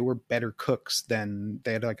they were better cooks they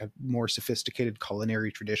had like a more sophisticated culinary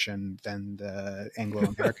tradition than the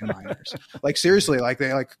Anglo-American miners. Like seriously, like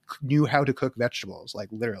they like knew how to cook vegetables, like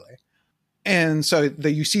literally. And so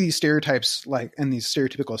you see these stereotypes and these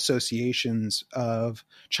stereotypical associations of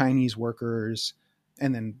Chinese workers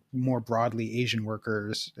and then more broadly Asian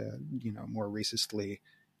workers, more racistly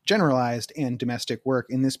generalized, and domestic work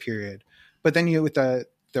in this period. But then with the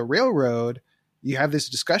railroad, you have this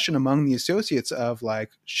discussion among the associates of like,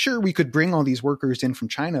 sure, we could bring all these workers in from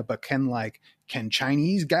China, but can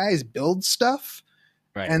Chinese guys build stuff?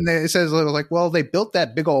 Right. And it says like, well, they built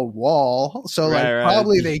that big old wall. So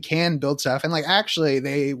probably they can build stuff. And like, actually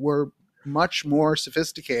they were much more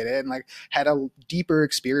sophisticated and like had a deeper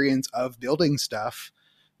experience of building stuff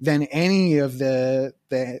than any of the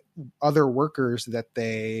other workers that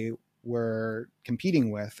they were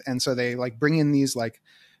competing with. And so they like bring in these like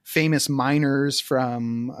famous miners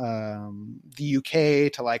from the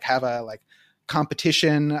UK to like have a like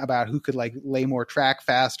competition about who could like lay more track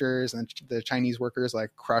faster, and the Chinese workers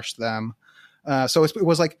like crushed them. So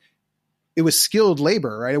it was skilled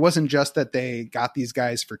labor, right? It wasn't just that they got these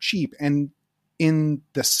guys for cheap. And in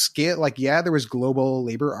the scale, like, yeah, there was global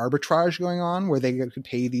labor arbitrage going on where they could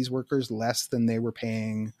pay these workers less than they were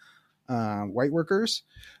paying white workers.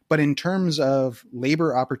 But in terms of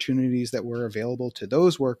labor opportunities that were available to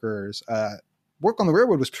those workers, work on the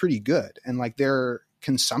railroad was pretty good. And like their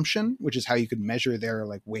consumption, which is how you could measure their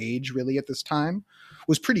like wage really at this time,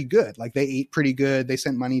 was pretty good. Like they ate pretty good. They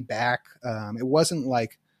sent money back. It wasn't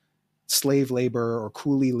like slave labor or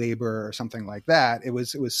coolie labor or something like that. It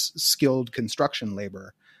was skilled construction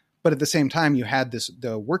labor. But at the same time, you had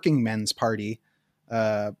the working men's party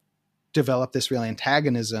develop this real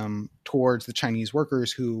antagonism towards the Chinese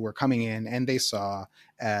workers who were coming in and they saw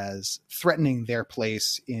as threatening their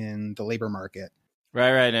place in the labor market.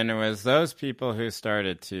 Right. And it was those people who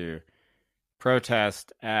started to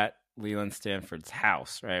protest at Leland Stanford's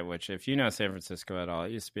house, right? Which, if you know San Francisco at all,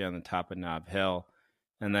 it used to be on the top of Nob Hill.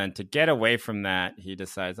 And then to get away from that, he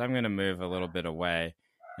decides, I'm going to move a little bit away.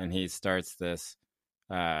 And he starts this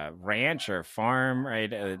ranch or farm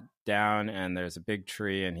right down, and there's a big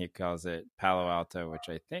tree, and he calls it Palo Alto, which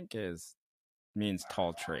I think means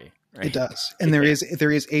tall tree. Right? It does. And there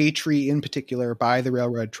is a tree in particular by the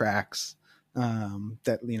railroad tracks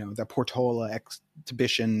that the Portola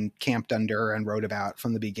exhibition camped under and wrote about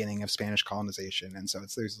from the beginning of Spanish colonization. And so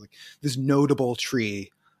there's like this notable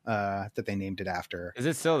tree that they named it after. Is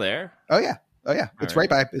it still there? Oh yeah, it's right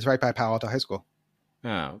by Palo Alto High School.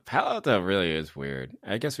 Oh, Palo Alto really is weird.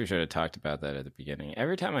 I guess we should have talked about that at the beginning.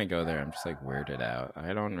 Every time I go there, I'm just like weirded out.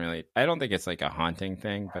 I don't think it's like a haunting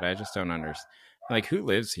thing, but I just don't understand. Like, who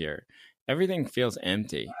lives here? Everything feels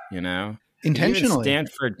empty, Intentionally. Even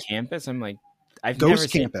Stanford campus, I'm like,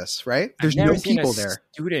 Ghost campus, right? There's no people there.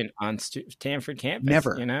 Student on Stanford campus,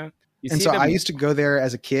 never. And so I used to go there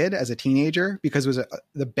as a kid, as a teenager, because it was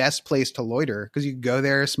the best place to loiter, because you could go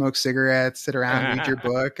there, smoke cigarettes, sit around, read your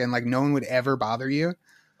book, and like no one would ever bother you.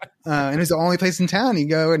 And it's the only place in town you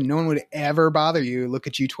go and no one would ever bother you, look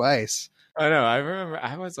at you twice. I know. I remember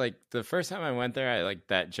I was like, the first time I went there, I like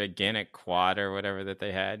that gigantic quad or whatever that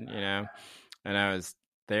they had, and I was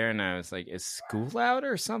there and I was like, is school out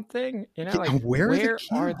or something? Like where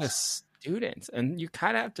are the students? And you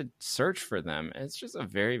kind of have to search for them. It's just a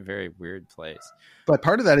very, very weird place. But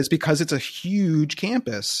part of that is because it's a huge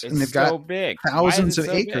campus and they've got big. Thousands of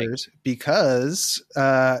acres because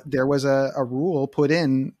there was a rule put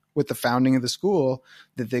in with the founding of the school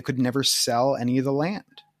that they could never sell any of the land.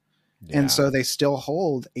 Yeah. And so they still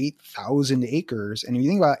hold 8,000 acres. And if you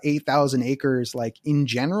think about 8,000 acres, like in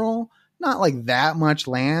general, not like that much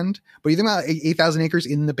land, but you think about 8,000 acres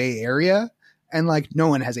in the Bay Area, and like no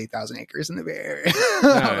one has 8,000 acres in the Bay Area.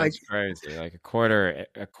 No, like, it's crazy. Like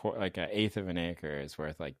like an eighth of an acre is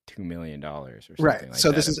worth like $2 million or something. Right. Like so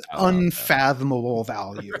that this is unfathomable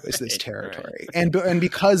value is this territory. Right. And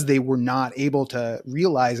because they were not able to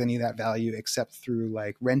realize any of that value except through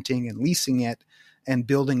like renting and leasing it and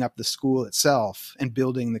building up the school itself and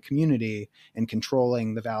building the community and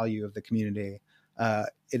controlling the value of the community,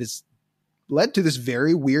 it has led to this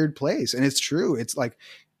very weird place. And it's true. It's like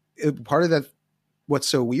part of that. What's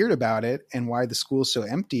so weird about it and why the school is so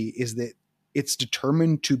empty is that it's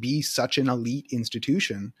determined to be such an elite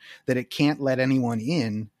institution that it can't let anyone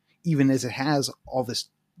in, even as it has all this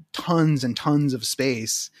tons and tons of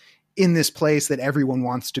space in this place that everyone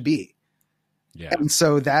wants to be. Yeah. And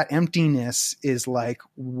so that emptiness is like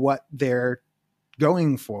what they're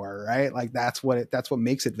going for, right? Like that's what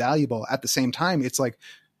makes it valuable. At the same time, it's like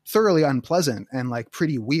thoroughly unpleasant and like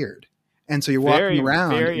pretty weird. And so you're walking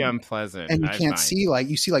around very unpleasant. And you can't see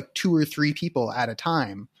you see like 2 or 3 people at a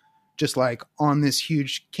time, just like on this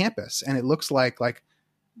huge campus. And it looks like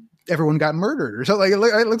everyone got murdered or something.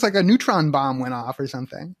 Like it looks like a neutron bomb went off or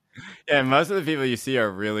something. Yeah. Most of the people you see are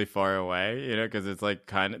really far away, cause it's like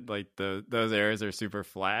kind of like those areas are super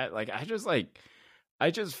flat. Like I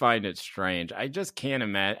just find it strange. I just can't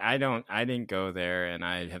imagine. I didn't go there and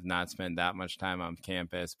I have not spent that much time on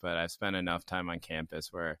campus, but I've spent enough time on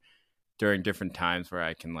campus where during different times where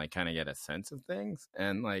I can like kind of get a sense of things.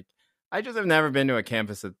 And like, I just have never been to a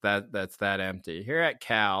campus that's that empty. Here at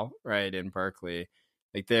Cal, right, in Berkeley,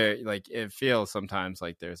 like it feels sometimes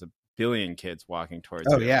like there's a billion kids walking towards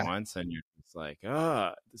you at once. And you're just like,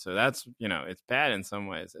 oh, so that's, it's bad in some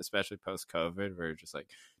ways, especially post-COVID where you're just like,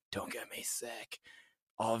 don't get me sick.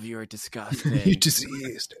 All of you are disgusting. You're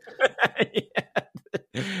diseased.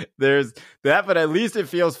 There's that, but at least it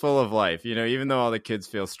feels full of life, even though all the kids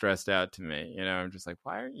feel stressed out to me, I'm just like,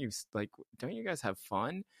 why aren't you like, don't you guys have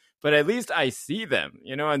fun? But at least I see them,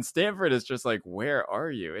 and Stanford is just like, where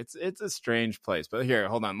are you? It's a strange place. But here,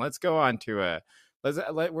 hold on. Let's go on to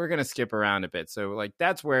we're going to skip around a bit. So like,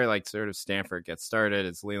 that's where like sort of Stanford gets started.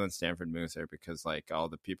 It's Leland Stanford moves there because like all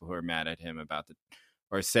the people who are mad at him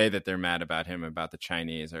or say that they're mad about him about the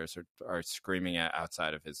Chinese are screaming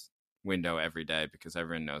outside of his window every day because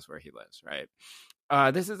everyone knows where he lives, right?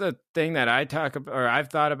 This is a thing that I've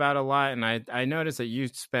thought about a lot, and I noticed that you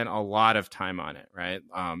spent a lot of time on it, right?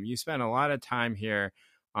 You spent a lot of time here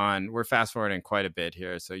we're fast forwarding quite a bit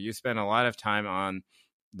here, so you spent a lot of time on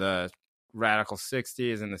the radical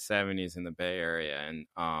 60s and the 70s in the Bay Area, and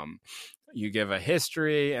you give a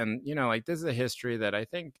history, and like this is a history that I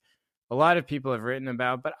think a lot of people have written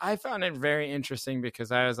about, but I found it very interesting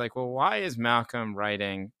because I was like, well, why is Malcolm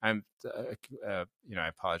writing? I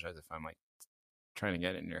apologize if I'm like trying to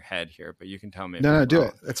get it in your head here, but you can tell me. No, do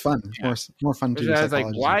it. It's fun. Yeah. More fun to do. I was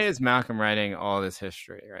like, why is Malcolm writing all this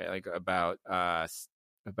history, right? Like about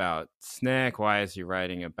SNCC? Why is he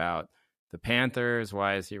writing about the Panthers?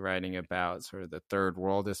 Why is he writing about sort of the third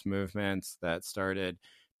worldist movements that started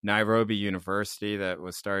Nairobi University that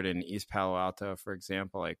was started in East Palo Alto, for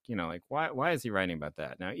example? Like, why is he writing about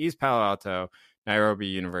that? Now, East Palo Alto, Nairobi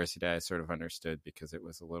University, I sort of understood because it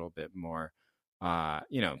was a little bit more,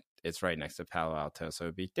 it's right next to Palo Alto. So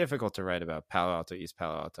it'd be difficult to write about Palo Alto, East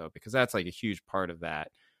Palo Alto, because that's like a huge part of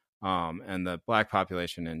that And the Black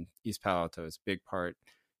population in East Palo Alto is a big part.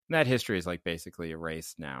 That history is like basically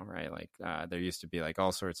erased now, right? Like there used to be like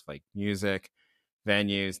all sorts of like music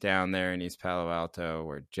venues down there in East Palo Alto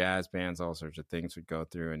where jazz bands, all sorts of things would go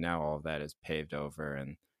through, and now all of that is paved over,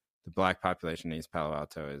 and the Black population in East Palo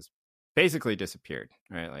Alto is basically disappeared,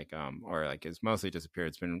 right? Like or like is mostly disappeared.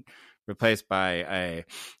 It's been replaced by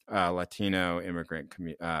a Latino immigrant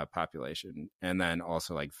population, and then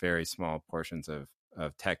also like very small portions of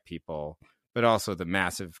tech people, but also the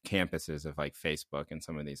massive campuses of like Facebook and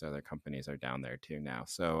some of these other companies are down there too now.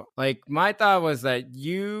 So like my thought was that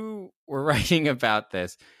you were writing about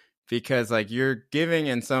this because like you're giving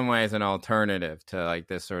in some ways an alternative to like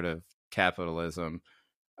this sort of capitalism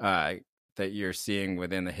that you're seeing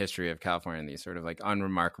within the history of California, and these sort of like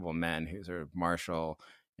unremarkable men who sort of marshal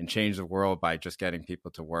and change the world by just getting people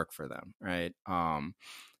to work for them, right?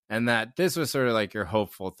 And that this was sort of like your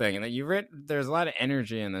hopeful thing, and that there's a lot of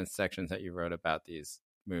energy in the sections that you wrote about these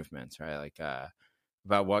movements, right? Like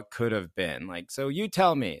about what could have been. Like, so you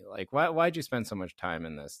tell me, like, why'd you spend so much time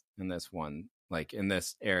in this one, like in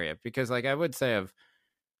this area? Because like I would say of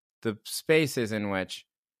the spaces in which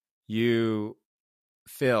you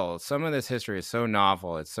fill, some of this history is so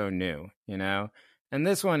novel, it's so new, you know? And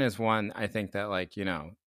this one is one I think that like, you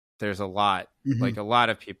know, there's a lot, like a lot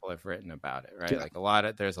of people have written about it, right? Yeah.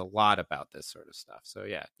 Like there's a lot about this sort of stuff. So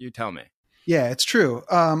yeah, you tell me. Yeah, it's true.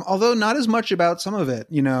 Although not as much about some of it.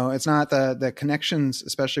 You know, it's not the connections,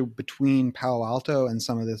 especially between Palo Alto and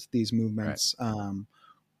some of these movements, right,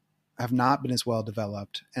 have not been as well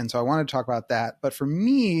developed. And so I want to talk about that. But for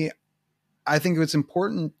me, I think it's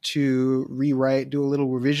important to do a little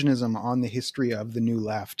revisionism on the history of the New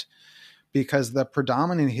Left, because the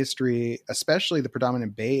predominant history, especially the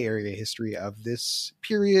predominant Bay Area history of this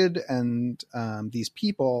period and these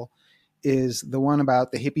people, is the one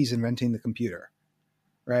about the hippies inventing the computer,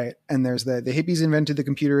 right? And there's the hippies invented the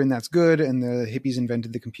computer and that's good, and the hippies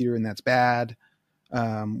invented the computer and that's bad.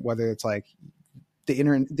 Whether it's like the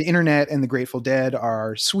internet and the Grateful Dead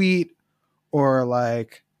are sweet, or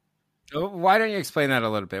like... Why don't you explain that a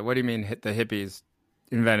little bit? What do you mean the hippies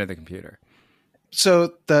invented the computer?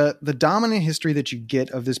 So the dominant history that you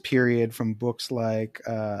get of this period from books like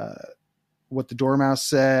What the Dormouse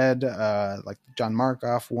Said, like the John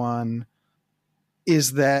Markoff one,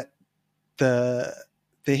 is that the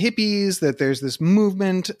hippies, that there's this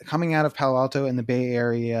movement coming out of Palo Alto and the Bay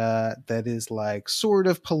Area that is like sort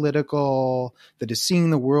of political, that is seeing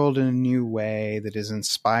the world in a new way, that is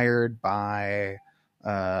inspired by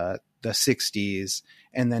the 60s,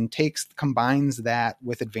 and then combines that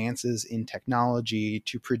with advances in technology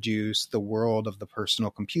to produce the world of the personal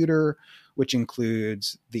computer, which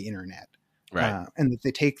includes the internet. Right. And that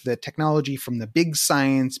they take the technology from the big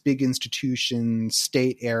science, big institution,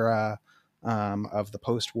 state era of the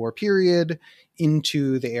post-war period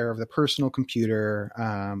into the era of the personal computer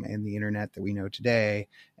and the internet that we know today.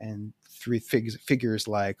 And figures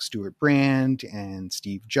like Stuart Brand and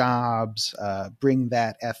Steve Jobs bring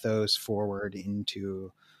that ethos forward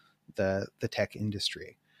into the tech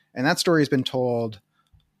industry. And that story has been told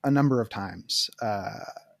a number of times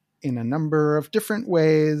in a number of different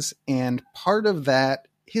ways. And part of that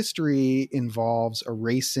history involves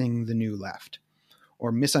erasing the New Left,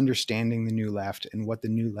 or misunderstanding the New Left and what the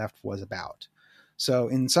New Left was about. So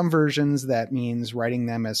in some versions, that means writing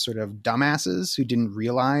them as sort of dumbasses who didn't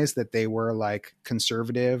realize that they were like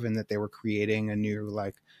conservative and that they were creating a new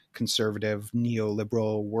like conservative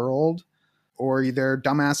neoliberal world. Or they're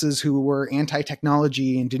dumbasses who were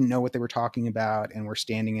anti-technology and didn't know what they were talking about and were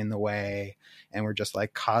standing in the way and were just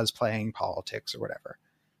like cosplaying politics or whatever,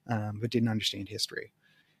 but didn't understand history.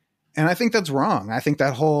 And I think that's wrong. I think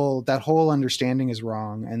that whole understanding is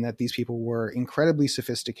wrong, and that these people were incredibly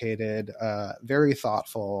sophisticated, very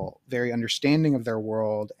thoughtful, very understanding of their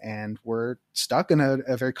world, and were stuck in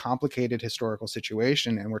a very complicated historical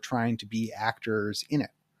situation and were trying to be actors in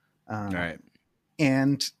it. Right.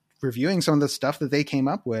 And reviewing some of the stuff that they came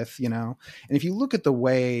up with, you know, and if you look at the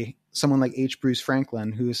way someone like H. Bruce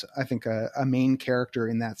Franklin, who's I think a main character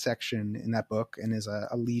in that section in that book and is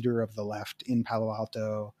a leader of the left in Palo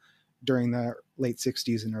Alto during the late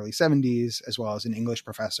 60s and early 70s, as well as an English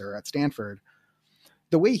professor at Stanford,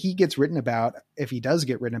 the way he gets written about, if he does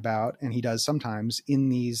get written about, and he does sometimes in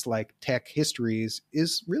these like tech histories,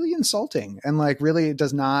 is really insulting. And like really it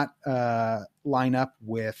does not line up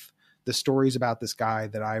with the stories about this guy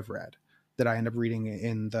that I've read, that I end up reading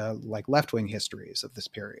in the like left-wing histories of this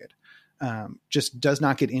period. Just does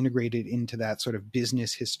not get integrated into that sort of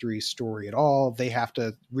business history story at all. They have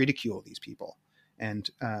to ridicule these people and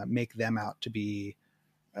make them out to be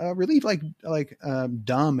really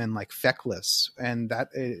dumb and like feckless, and that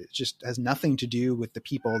it just has nothing to do with the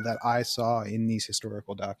people that I saw in these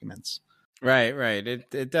historical documents. Right, right.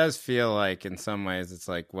 It does feel like in some ways it's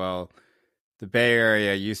like, well, the Bay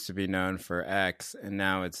Area used to be known for X and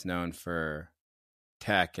now it's known for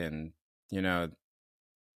tech. And, you know,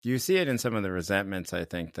 you see it in some of the resentments, I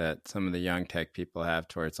think, that some of the young tech people have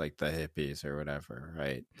towards like the hippies or whatever,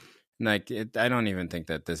 right? And like, I don't even think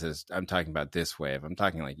that I'm talking about this wave. I'm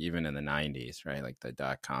talking like even in the 90s, right? Like the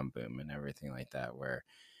dot-com boom and everything like that, where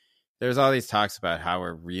there's all these talks about how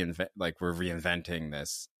we're reinventing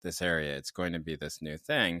this area. It's going to be this new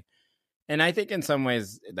thing. And I think in some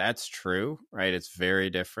ways that's true, right? It's very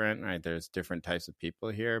different, right? There's different types of people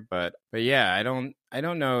here, but yeah, I don't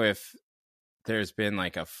know if there's been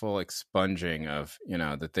like a full expunging of, you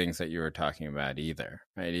know, the things that you were talking about either,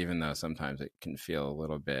 right? Even though sometimes it can feel a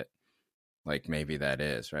little bit like maybe that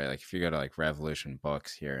is, right? Like if you go to like Revolution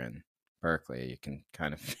Books here in Berkeley, you can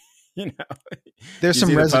kind of, you know, There's you some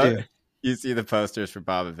see residue. you see the posters for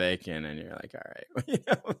Bob Avakian and you're like, all right, well, you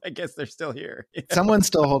know, I guess they're still here. You know? Someone's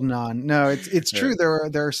still holding on. No, it's true.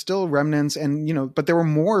 There are still remnants, and but there were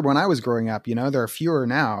more when I was growing up. There are fewer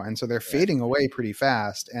now, and so they're fading away pretty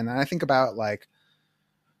fast. And I think about like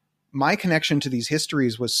my connection to these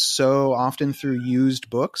histories was so often through used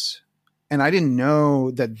books. And I didn't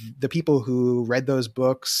know that the people who read those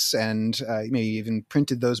books and maybe even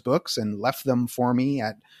printed those books and left them for me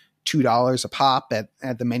at $2 a pop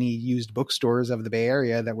at the many used bookstores of the Bay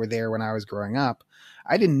Area that were there when I was growing up.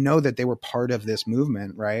 I didn't know that they were part of this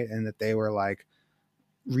movement, right? And that they were like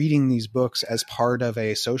reading these books as part of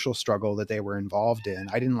a social struggle that they were involved in.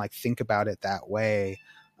 I didn't like think about it that way.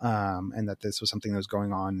 And that this was something that was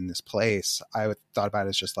going on in this place. I thought about it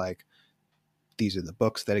as just like, these are the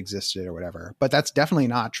books that existed or whatever, but that's definitely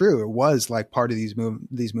not true. It was like part of these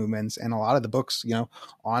movements, and a lot of the books,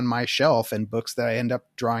 on my shelf and books that I end up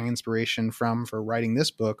drawing inspiration from for writing this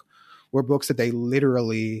book were books that they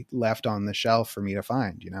literally left on the shelf for me to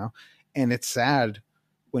find, and it's sad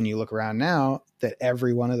when you look around now that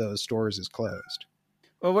every one of those stores is closed.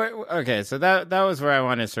 Well, okay, so that was where I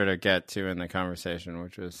want to sort of get to in the conversation,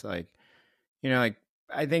 which was like, like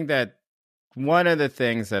I think that one of the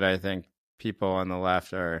things that I think people on the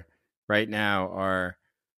left are right now are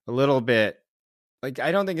a little bit like,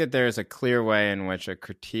 I don't think that there's a clear way in which a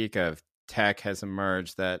critique of tech has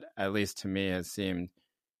emerged that, at least to me, has seemed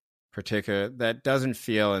particular, that doesn't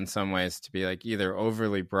feel in some ways to be like either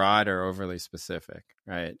overly broad or overly specific,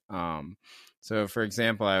 right? So for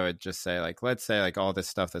example, I would just say, like, let's say like all this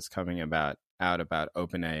stuff that's coming out about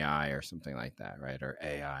open AI or something like that, right? Or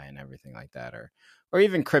AI and everything like that, or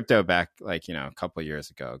even crypto back, like, a couple of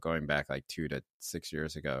years ago, going back like 2 to 6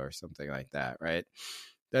 years ago or something like that, right?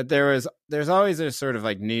 That there's always a sort of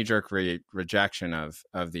like knee-jerk rejection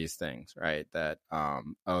of these things, right? That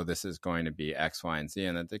oh, this is going to be X, Y, and Z,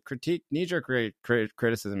 and that the knee-jerk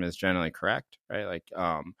criticism is generally correct, right? Like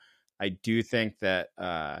I do think that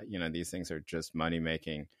these things are just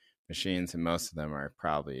money-making machines, and most of them are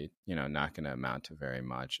probably not going to amount to very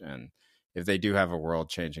much, and if they do have a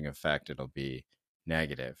world-changing effect, it'll be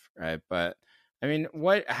negative, right? But I mean,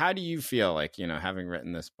 how do you feel like, having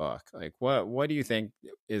written this book, like what do you think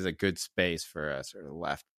is a good space for a sort of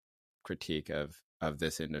left critique of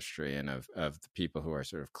this industry and of the people who are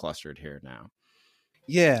sort of clustered here now?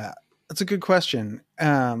 Yeah, that's a good question.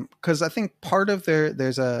 'Cause I think part of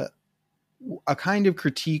there's a kind of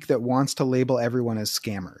critique that wants to label everyone as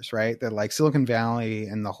scammers, right? That like Silicon Valley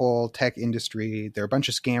and the whole tech industry, they're a bunch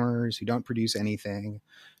of scammers who don't produce anything.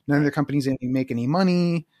 None of their companies make any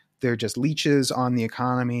money. They're just leeches on the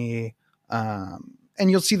economy. And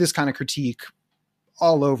you'll see this kind of critique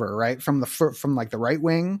all over, right? From like the right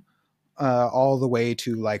wing, all the way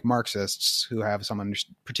to like Marxists who have some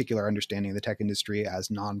particular understanding of the tech industry as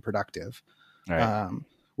non-productive. Right.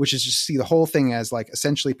 Which is just see the whole thing as like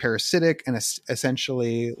essentially parasitic and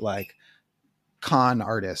essentially like con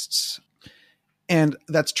artists. And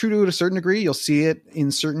that's true to a certain degree. You'll see it in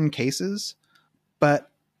certain cases. But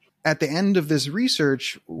at the end of this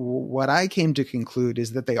research, what I came to conclude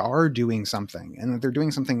is that they are doing something, and that they're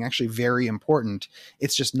doing something actually very important.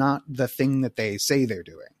 It's just not the thing that they say they're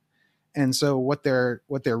doing. And so what they're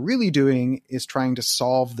really doing is trying to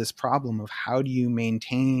solve this problem of how do you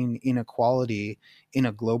maintain inequality in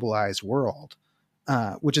a globalized world,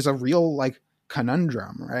 which is a real like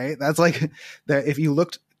conundrum, right? That's like that. If you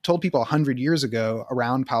told people 100 years ago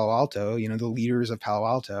around Palo Alto, the leaders of Palo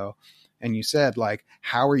Alto, and you said, like,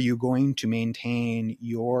 how are you going to maintain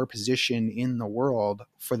your position in the world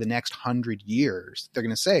for the next 100 years? They're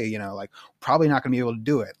going to say, like, probably not going to be able to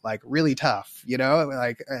do it. Like, really tough,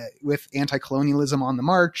 like with anti-colonialism on the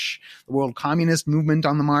march, the world communist movement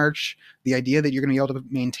on the march, the idea that you're going to be able to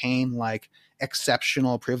maintain like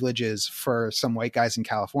exceptional privileges for some white guys in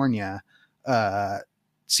California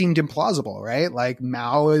seemed implausible, right? Like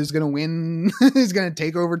Mao is going to win, is going to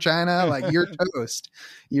take over China. Like you're toast,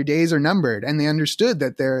 your days are numbered. And they understood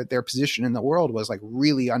that their position in the world was like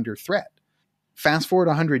really under threat. Fast forward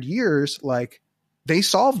 100 years, like they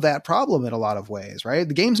solved that problem in a lot of ways, right?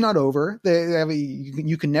 The game's not over.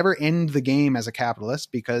 You can never end the game as a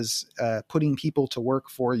capitalist because putting people to work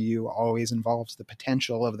for you always involves the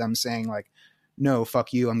potential of them saying like, no,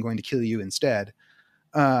 fuck you, I'm going to kill you instead.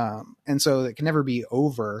 And so it can never be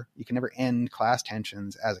over. You can never end class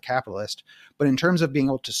tensions as a capitalist. But in terms of being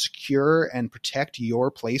able to secure and protect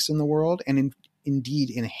your place in the world and indeed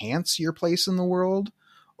enhance your place in the world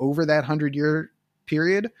over that 100-year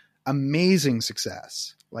period, amazing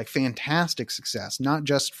success, like fantastic success, not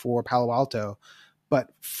just for Palo Alto, but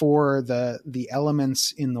for the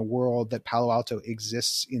elements in the world that Palo Alto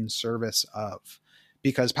exists in service of.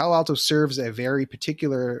 Because Palo Alto serves a very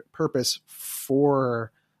particular purpose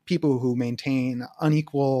for people who maintain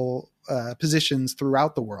unequal positions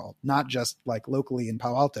throughout the world, not just like locally in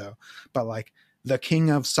Palo Alto, but like the king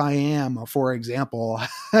of Siam, for example,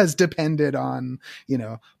 has depended on,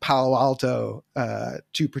 Palo Alto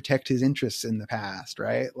to protect his interests in the past,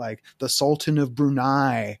 right? Like the Sultan of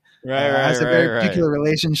Brunei has a very particular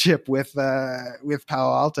relationship with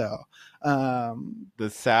Palo Alto. The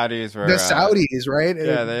Saudis were right?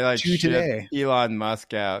 Yeah, they like shipped today Elon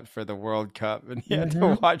Musk out for the World Cup, and he had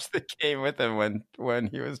to watch the game with him when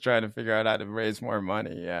he was trying to figure out how to raise more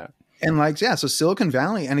money. Yeah. And so Silicon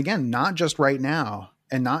Valley, and again, not just right now,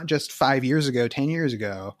 and not just 5 years ago, 10 years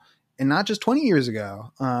ago, and not just 20 years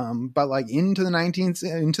ago, but like into the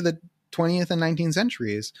 20th and 19th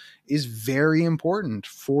centuries is very important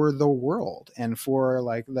for the world and for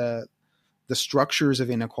like the structures of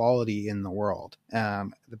inequality in the world.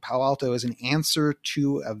 The Palo Alto is an answer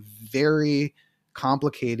to a very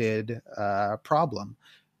complicated problem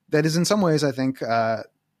that is in some ways, I think,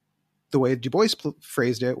 the way Du Bois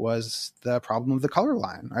phrased it was the problem of the color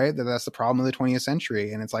line, right? That's the problem of the 20th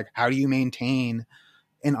century. And it's like, how do you maintain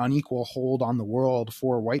an unequal hold on the world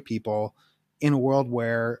for white people in a world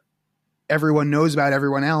where everyone knows about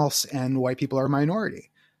everyone else and white people are a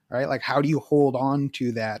minority, right? Like, how do you hold on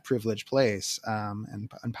to that privileged place?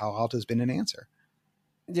 And Palo Alto has been an answer.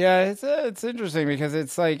 Yeah, it's interesting because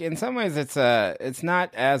it's like in some ways it's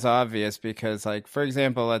not as obvious because like for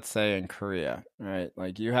example, let's say in Korea, right?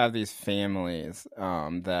 Like you have these families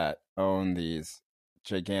that own these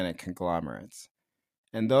gigantic conglomerates,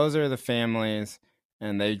 and those are the families,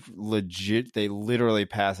 and they literally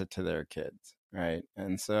pass it to their kids, right?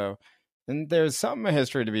 And there's some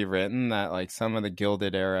history to be written that like some of the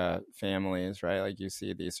Gilded Era families, right? Like you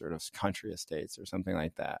see these sort of country estates or something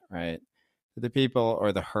like that, right? The people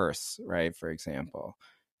or the hearse, right, for example,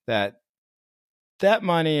 that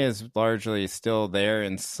money is largely still there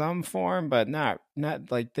in some form, but not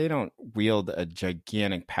like they don't wield a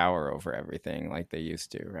gigantic power over everything like they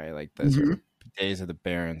used to, right? Like the sort of days of the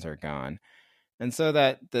barons are gone. And so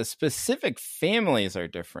that the specific families are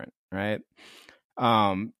different, right?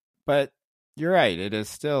 But you're right, it is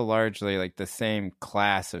still largely like the same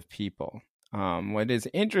class of people. What is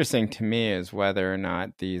interesting to me is whether or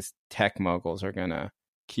not these tech moguls are going to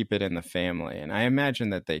keep it in the family. And I imagine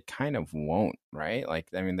that they kind of won't, right? Like,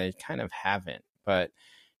 I mean, they kind of haven't, but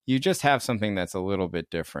you just have something that's a little bit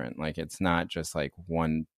different. Like, it's not just like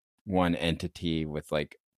one entity with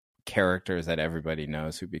like characters that everybody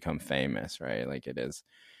knows who become famous, right? Like it is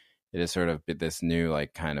sort of this new,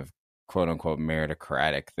 like kind of quote unquote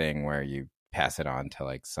meritocratic thing where you pass it on to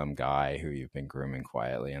like some guy who you've been grooming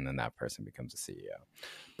quietly, and then that person becomes a CEO.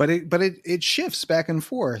 But it shifts back and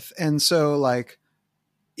forth. And so like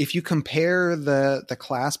if you compare the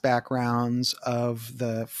class backgrounds of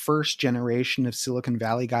the first generation of Silicon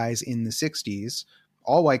Valley guys in the 60s,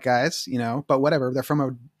 all white guys, but whatever, they're from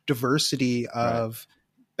a diversity of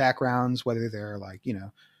backgrounds, whether they're like,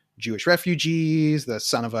 Jewish refugees, the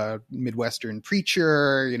son of a Midwestern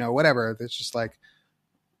preacher, whatever. There's just like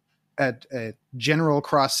a general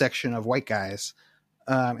cross section of white guys.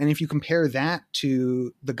 And if you compare that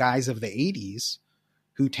to the guys of the 80s,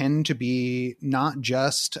 who tend to be not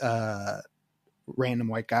just random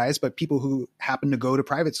white guys, but people who happen to go to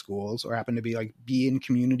private schools or happen to be in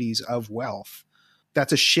communities of wealth,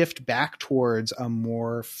 that's a shift back towards a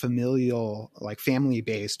more familial, like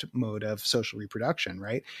family-based mode of social reproduction,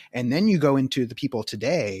 right? And then you go into the people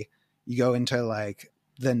today, you go into like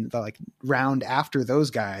the like round after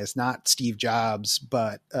those guys, not Steve Jobs,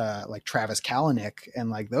 but like Travis Kalanick and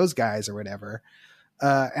like those guys or whatever.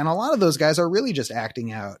 And a lot of those guys are really just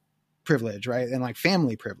acting out privilege, right? And like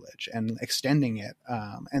family privilege and extending it.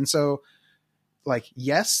 And so like,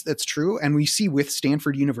 yes, that's true. And we see with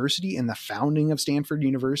Stanford University and the founding of Stanford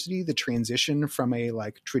University, the transition from a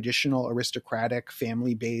like traditional aristocratic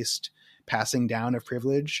family-based passing down of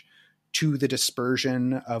privilege to the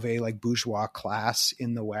dispersion of a like bourgeois class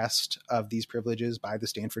in the West of these privileges by the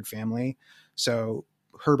Stanford family. So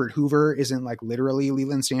Herbert Hoover isn't like literally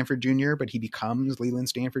Leland Stanford Jr., but he becomes Leland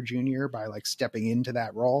Stanford Jr. by like stepping into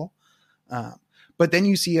that role. But then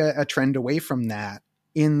you see a trend away from that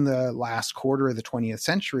in the last quarter of the 20th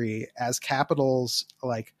century as capital's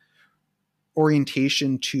like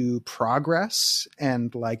orientation to progress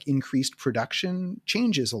and like increased production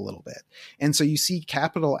changes a little bit. And so you see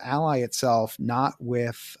capital ally itself not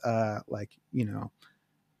with like, you know,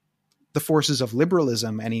 the forces of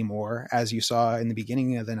liberalism anymore, as you saw in the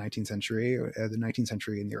beginning of the 19th century, or the 19th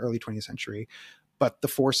century and the early 20th century, but the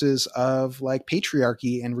forces of like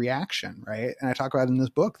patriarchy and reaction, right? And I talk about in this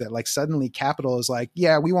book that like suddenly capital is like,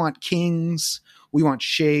 yeah, we want kings, we want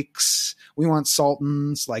sheikhs, we want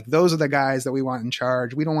sultans, like those are the guys that we want in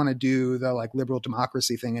charge. We don't want to do the like liberal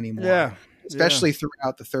democracy thing anymore, especially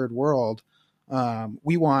throughout the third world.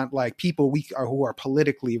 We want like people who are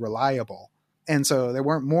politically reliable. And so they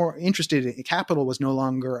weren't more interested in capital was no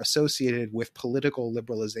longer associated with political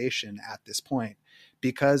liberalization at this point,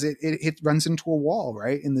 because it runs into a wall,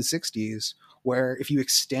 right? In the 60s, where if you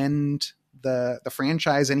extend the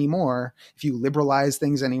franchise anymore, if you liberalize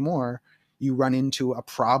things anymore, you run into a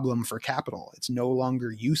problem for capital. It's no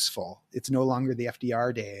longer useful. It's no longer the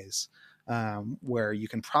FDR days where you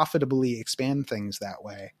can profitably expand things that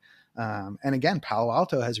way. And again, Palo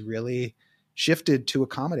Alto has really shifted to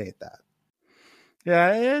accommodate that.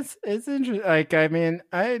 Yeah, it's interesting. Like, I mean,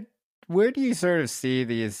 where do you sort of see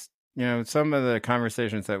these? You know, some of the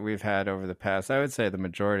conversations that we've had over the past, I would say the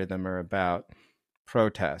majority of them are about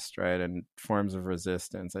protest, right, and forms of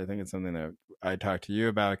resistance. I think it's something that I talk to you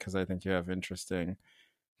about because I think you have interesting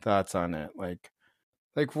thoughts on it. Like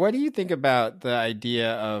what do you think about the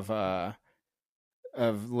idea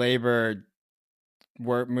of labor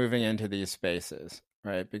work moving into these spaces,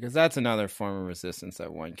 right? Because that's another form of resistance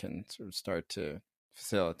that one can sort of start to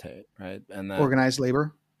facilitate, right? And that, organized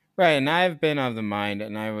labor. Right. And I've been of the mind,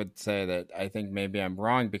 and I would say that I think maybe I'm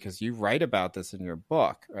wrong because you write about this in your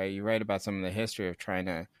book, right? You write about some of the history of trying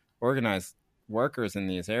to organize workers in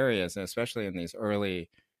these areas, and especially in these early,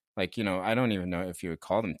 like, you know, I don't even know if you would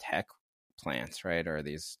call them tech plants, right? Or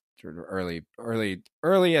these sort of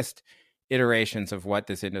earliest iterations of what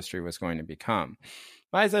this industry was going to become.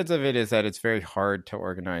 My sense of it is that it's very hard to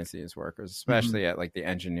organize these workers, especially at like the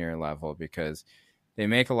engineer level, because they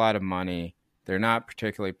make a lot of money. They're not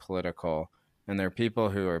particularly political, and they're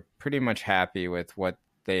people who are pretty much happy with what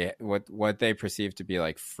they perceive to be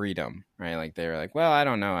like freedom, right? Like they're like, well, I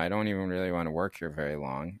don't know, I don't even really want to work here very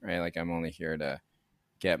long, right? Like I'm only here to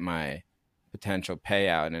get my potential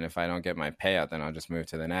payout, and if I don't get my payout, then I'll just move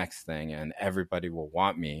to the next thing, and everybody will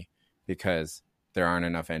want me because there aren't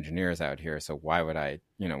enough engineers out here. So why would I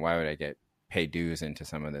get pay dues into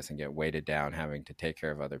some of this and get weighted down having to take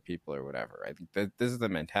care of other people or whatever, right? This is the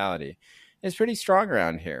mentality. It's pretty strong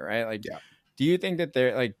around here, right? Like, yeah. Do you think that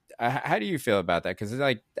they're like, how do you feel about that? Because it's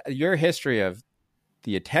like your history of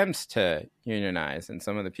the attempts to unionize and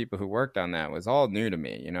some of the people who worked on that was all new to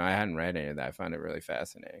me. You know, I hadn't read any of that. I found it really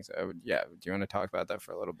fascinating. So do you want to talk about that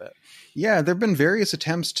for a little bit? Yeah, there've been various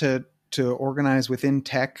attempts to organize within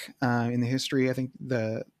tech in the history. I think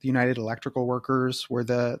the United Electrical Workers were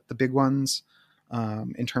the big ones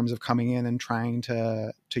in terms of coming in and trying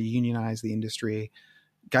to unionize the industry.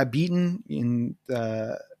 Got beaten in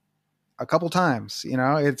a couple times. You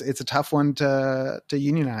know, it's a tough one to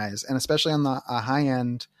unionize, and especially on the high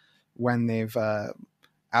end when they've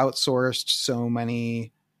outsourced so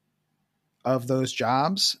many of those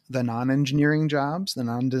jobs, the non-engineering jobs, the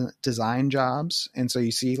non-design jobs. And so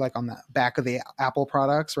you see like on the back of the Apple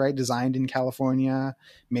products, right? Designed in California,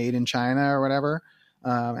 made in China or whatever.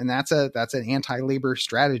 And that's an anti-labor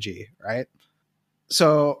strategy, right?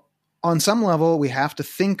 So on some level, we have to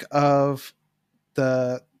think of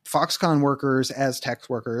the Foxconn workers as tech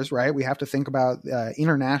workers, right? We have to think about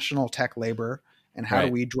international tech labor and how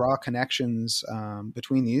do we draw connections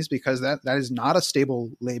between these, because that is not a stable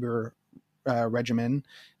labor regimen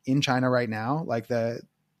in China right now. Like the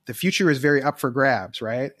the future is very up for grabs,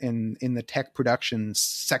 right? In the tech production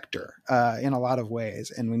sector, in a lot of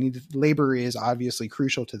ways. And labor is obviously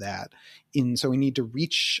crucial to that. So we need to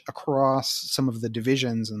reach across some of the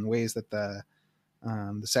divisions and the ways that the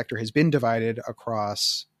sector has been divided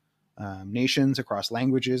across nations, across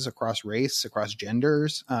languages, across race, across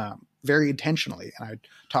genders, very intentionally. And I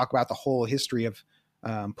talk about the whole history of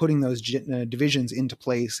putting those divisions into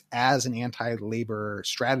place as an anti-labor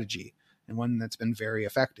strategy, and one that's been very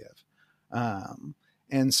effective.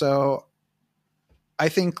 And so I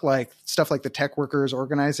think like stuff like the Tech Workers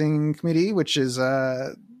Organizing Committee, which is,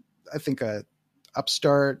 I think, a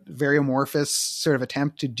upstart, very amorphous sort of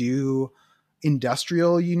attempt to do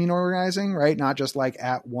industrial union organizing, right? Not just like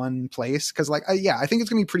at one place. Cause like, I think it's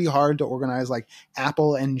gonna be pretty hard to organize like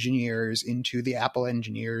Apple engineers into the Apple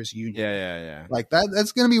Engineers Union. Yeah. Like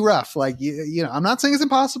that's gonna be rough. Like, you know, I'm not saying it's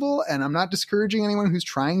impossible, and I'm not discouraging anyone who's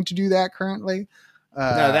trying to do that currently.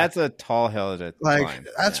 No, that's a tall hill to climb.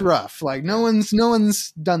 That's rough. Like no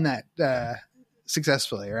one's done that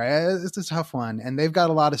successfully, right? It's a tough one, and they've got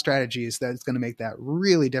a lot of strategies that's going to make that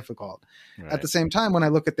really difficult. Right. At the same time, when I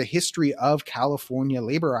look at the history of California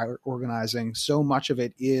labor organizing, so much of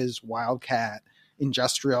it is wildcat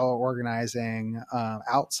industrial organizing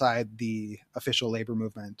outside the official labor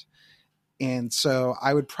movement. And so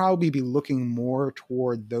I would probably be looking more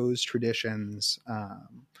toward those traditions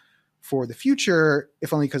for the future,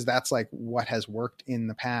 if only because that's like what has worked in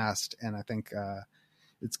the past. And I think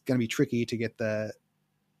it's going to be tricky to get a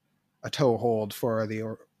toehold for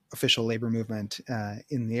the official labor movement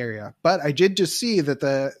in the area. But I did just see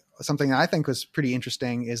that something that I think was pretty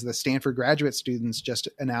interesting is the Stanford graduate students just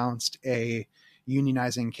announced a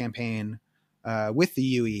unionizing campaign with the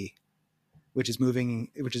UE, which has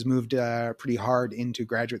moved pretty hard into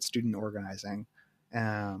graduate student organizing.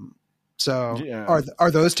 So yeah.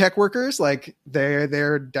 Are those tech workers? Like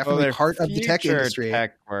they're definitely part of the tech industry.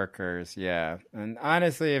 Tech workers, yeah. And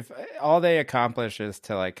honestly, if all they accomplish is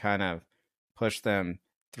to like kind of push them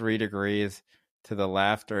 3 degrees to the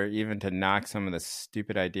left, or even to knock some of the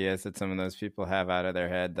stupid ideas that some of those people have out of their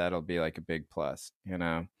head, that'll be like a big plus, you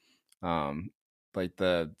know. Like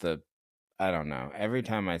the I don't know. Every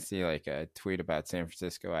time I see like a tweet about San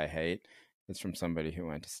Francisco I hate, it's from somebody who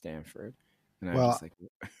went to Stanford. And well, just like,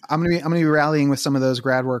 I'm gonna be rallying with some of those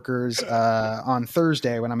grad workers on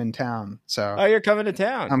Thursday when I'm in town. So you're coming to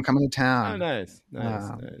town? I'm coming to town. Oh, nice.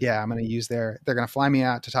 Yeah, I'm gonna use they're gonna fly me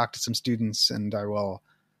out to talk to some students, and I will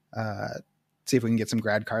see if we can get some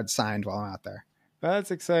grad cards signed while I'm out there.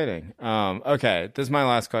 That's exciting. Okay, this is my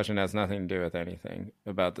last question. It has nothing to do with anything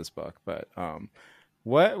about this book, but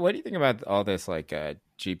what do you think about all this like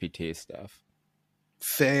GPT stuff?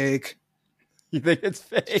 Fake. You think it's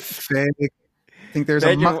fake? Fake. I think there's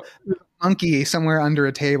a monkey somewhere under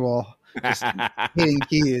a table just hitting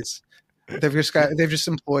keys. They've just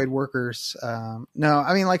employed workers. No,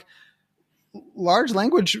 I mean, like, large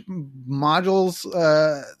language modules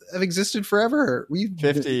have existed forever.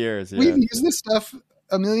 50 years. Yeah. We've used this stuff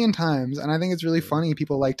a million times, and I think it's really funny.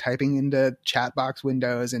 People like typing into chat box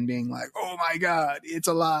windows and being like, "Oh my god, it's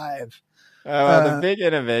alive!" The big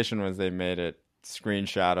innovation was they made it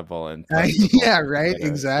screenshotable and yeah, right,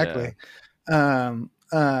 exactly.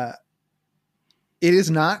 Yeah. It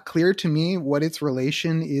is not clear to me what its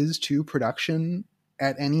relation is to production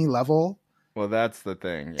at any level. Well, that's the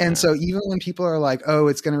thing. Yeah. And so even when people are like, oh,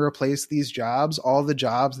 it's going to replace these jobs, all the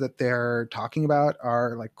jobs that they're talking about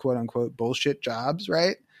are like quote unquote bullshit jobs,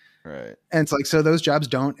 right? Right. And it's like, so those jobs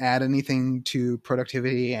don't add anything to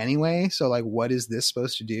productivity anyway. So like, what is this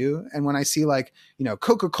supposed to do? And when I see like, you know,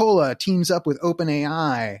 Coca-Cola teams up with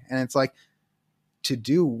OpenAI, and it's like,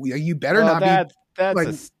 you better not be. That's like,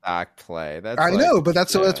 a stock play. I know, but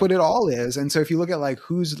that's what it all is. And so if you look at like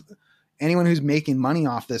anyone who's making money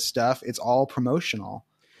off this stuff, it's all promotional.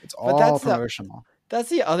 It's all promotional. That's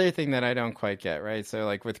the other thing that I don't quite get, right? So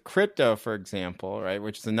like with crypto, for example, right,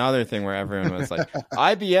 which is another thing where everyone was like,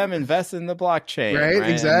 IBM invested in the blockchain, right?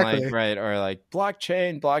 Exactly. Like, right. Or like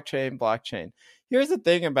blockchain. Here's the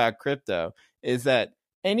thing about crypto is that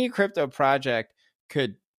any crypto project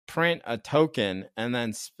could print a token and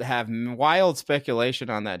then have wild speculation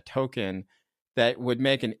on that token that would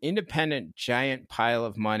make an independent giant pile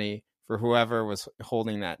of money for whoever was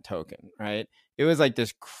holding that token, right? It was like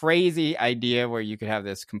this crazy idea where you could have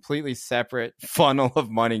this completely separate funnel of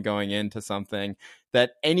money going into something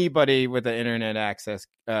that anybody with the internet access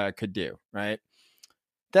could do, right?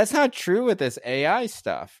 That's not true with this AI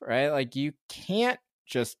stuff, right? Like you can't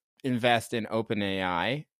just invest in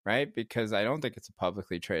OpenAI right? Because I don't think it's a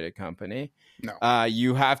publicly traded company. No.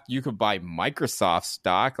 You could buy Microsoft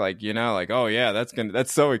stock, like, like, oh yeah,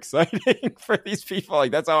 that's so exciting for these people.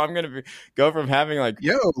 Like, that's how I'm gonna go from having like,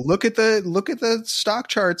 look at the stock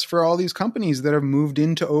charts for all these companies that have moved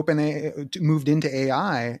into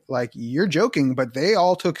AI. Like, you're joking, but they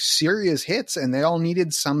all took serious hits, and they all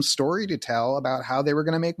needed some story to tell about how they were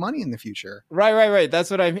going to make money in the future. Right. That's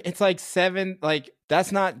what I mean. It's like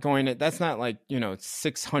that's not like,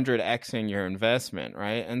 600xing your investment,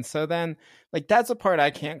 right? And so then, like, that's a part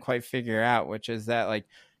I can't quite figure out, which is that, like,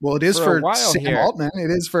 well, it is for Sam Altman. It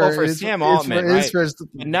is for Sam Altman, right? But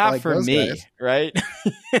not like for me, guys. Right?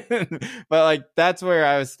 But like, that's where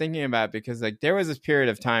I was thinking about, because like there was this period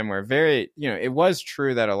of time where it was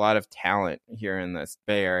true that a lot of talent here in this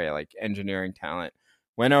Bay Area, like engineering talent,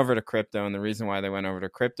 went over to crypto. And the reason why they went over to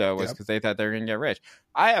crypto was because they thought they were going to get rich.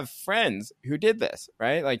 I have friends who did this,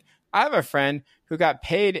 right? Like, I have a friend who got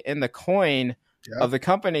paid in the coin of the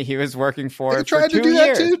company he was working for. They tried to do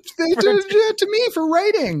that to me for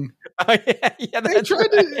writing. Oh yeah, they tried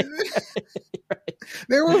to. Right.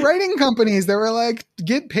 There were writing companies that were like,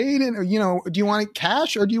 get paid, and do you want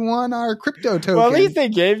cash or do you want our crypto token? Well, at least they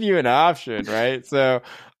gave you an option, right? So,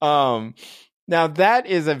 now that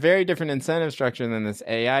is a very different incentive structure than this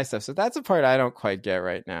AI stuff. So that's a part I don't quite get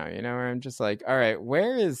right now, where I'm just like, all right,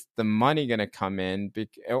 where is the money going to come in?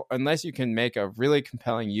 Unless you can make a really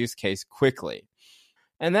compelling use case quickly.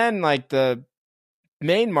 And then, like, the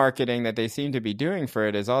main marketing that they seem to be doing for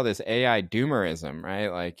it is all this AI doomerism, right?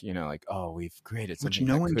 Like, like, oh, we've created something which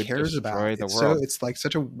no one cares about. The world. So it's like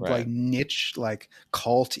such a like niche, like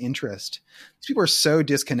cult interest. These people are so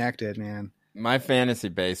disconnected, man. My fantasy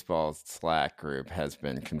baseball Slack group has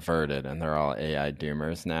been converted, and they're all AI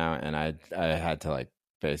doomers now. And I had to like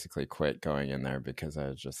basically quit going in there because I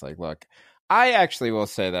was just like, look, I actually will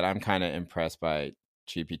say that I'm kind of impressed by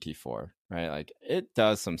GPT-4, right? Like, it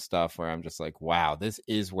does some stuff where I'm just like, wow, this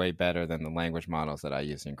is way better than the language models that I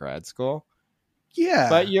used in grad school. Yeah.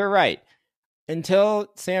 But you're right.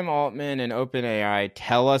 Until Sam Altman and OpenAI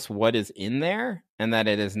tell us what is in there, and that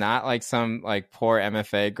it is not like some like poor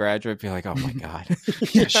MFA graduate be like, oh my God.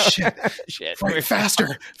 Yeah, shit. Right,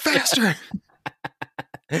 faster.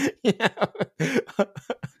 The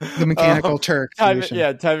mechanical Turk. Type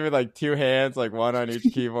with like two hands, like one on each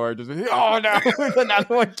keyboard. Just, oh no,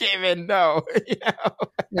 another one came in. No.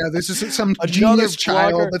 Yeah, this is some genius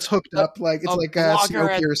child that's hooked up. Like, it's like a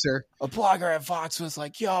Snowpiercer. A blogger at Vox was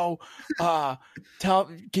like, yo, can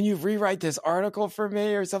you rewrite this article for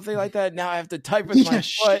me or something like that? Now I have to type with my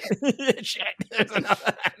foot. Shit. There's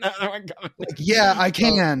another one coming. Like, yeah, I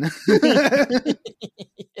can.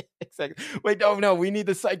 Exactly. Wait, no, we need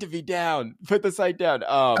the site to be down. Put the site down.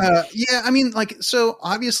 Yeah, I mean, like, so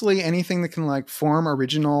obviously anything that can like form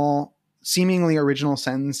seemingly original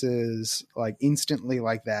sentences like instantly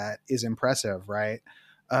like that is impressive, right?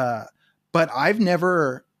 But I've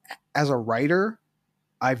never, as a writer,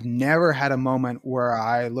 I've never had a moment where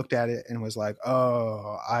I looked at it and was like,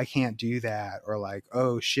 oh, I can't do that. Or like,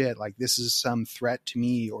 oh shit, like this is some threat to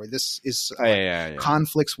me, or this is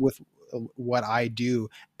conflicts with what I do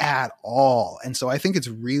at all. And so I think it's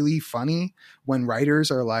really funny when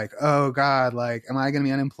writers are like, oh God, like, am I going to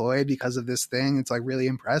be unemployed because of this thing? It's like really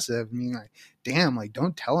impressive. I mean, like, damn, like,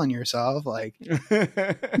 don't tell on yourself. Like,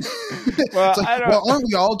 well, aren't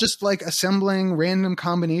we all just like assembling random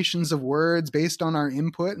combinations of words based on our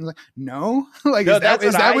input? And like, no, like, no,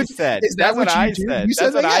 is that what you said? Is that what you do? You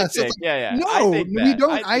said that? I think. Like, yeah. No, we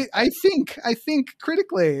don't. I think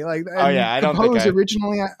critically. Like, I don't compose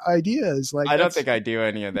originally ideas. Like, I don't think I do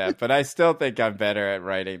any of that, but I still think I'm better at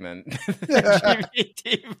writing than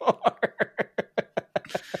GPT-4.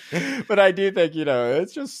 But I do think,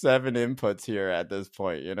 it's just 7 inputs here at this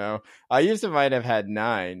point, I used to might have had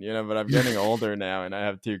 9, but I'm getting older now and I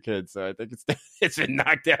have 2 kids. So I think it's been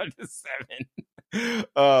knocked down to 7.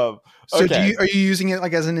 So are you using it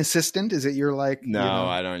like as an assistant? Is it your like? No,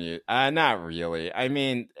 I don't use. Not really. I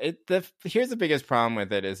mean, here's the biggest problem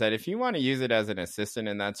with it is that if you want to use it as an assistant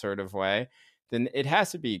in that sort of way, then it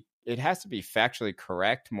has to be factually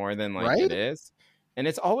correct more than like it is. And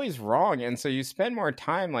it's always wrong. And so you spend more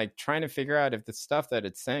time like trying to figure out if the stuff that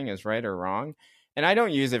it's saying is right or wrong. And I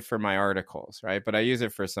don't use it for my articles, right? But I use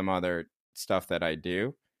it for some other stuff that I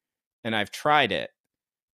do. And I've tried it.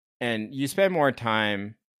 And you spend more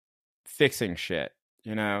time fixing shit,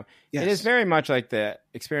 Yes. It is very much like the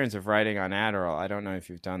experience of writing on Adderall. I don't know if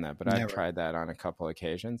you've done that, but I've tried that on a couple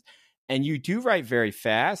occasions. And you do write very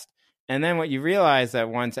fast. And then what you realize that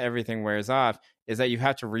once everything wears off is that you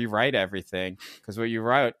have to rewrite everything because what you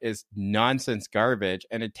wrote is nonsense garbage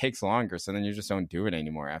and it takes longer. So then you just don't do it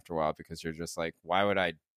anymore after a while because you're just like, why would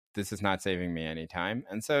I this is not saving me any time.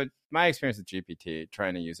 And so my experience with GPT,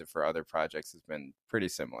 trying to use it for other projects, has been pretty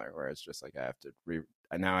similar, where it's just like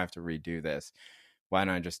I now have to redo this. Why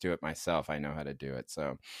don't I just do it myself? I know how to do it.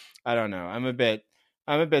 So I don't know. I'm a bit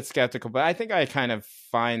skeptical, but I think I kind of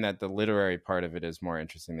find that the literary part of it is more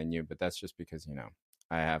interesting than you. But that's just because,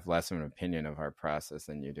 I have less of an opinion of our process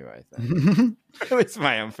than you do, I think. At least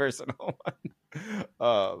my own personal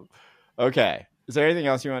one. Okay. Is there anything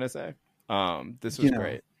else you want to say? This was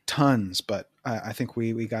great. Tons, but I think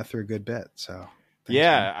we got through a good bit. So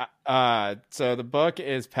yeah. So the book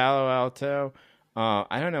is Palo Alto.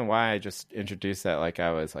 I don't know why I just introduced that like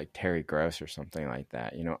I was like Terry Gross or something like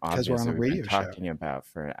that. Because we're on a radio show talking about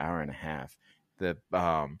for an hour and a half. The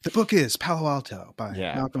book is Palo Alto by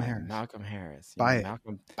Malcolm Harris. Malcolm Harris. Buy it.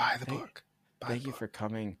 Malcolm, buy the book. Thank you for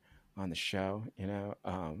coming on the show.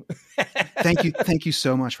 Thank you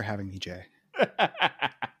so much for having me, Jay.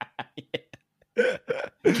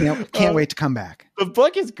 Can't wait to come back. The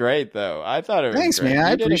book is great, though. I thought it was Thanks, great. man.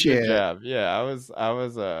 I You did a appreciate good it. job. Yeah, I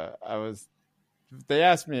was. They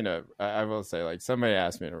asked me to. I will say, like, somebody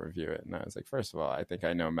asked me to review it, and I was like, first of all, I think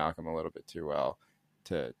I know Malcolm a little bit too well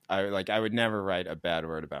I would never write a bad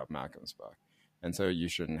word about Malcolm's book. And so you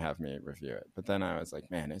shouldn't have me review it. But then I was like,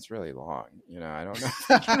 man, it's really long. I don't know if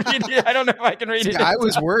I can read it. I don't know if I can read it. I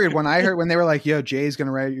was worried when they were like, yo, Jay's going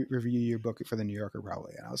to review your book for the New Yorker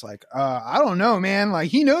probably. And I was like, I don't know, man. Like,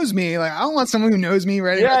 he knows me. Like, I don't want someone who knows me.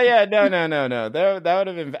 Right? Yeah. No. That would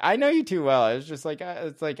have been, I know you too well. It's just like,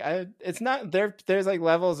 it's not there. There's like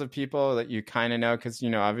levels of people that you kind of know. Cause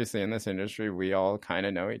obviously in this industry, we all kind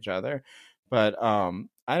of know each other. But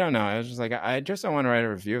I don't know. I was just like, I just don't want to write a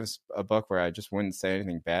review of a book where I just wouldn't say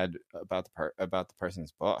anything bad about the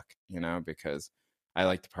person's book, because I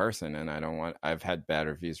like the person and I've had bad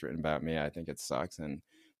reviews written about me. I think it sucks. And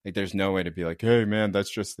like, there's no way to be like, hey man,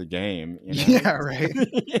 that's just the game. Yeah, right.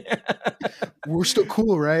 Yeah. We're still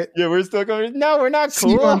cool, right? Yeah, we're still going. No, we're not cool.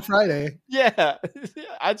 See you on Friday. Yeah.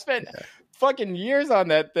 I spent fucking years on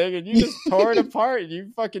that thing and you just tore it apart and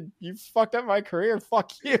you fucked up my career.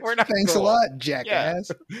 Fuck you. We're not Thanks cool. a lot, jackass.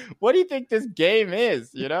 Yeah. What do you think this game is?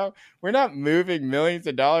 We're not moving millions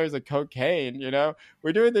of dollars of cocaine.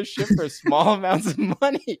 We're doing this shit for small amounts of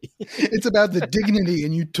money. It's about the dignity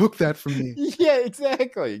and you took that from me. Yeah,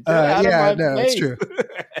 exactly. Get out of my face. It's true.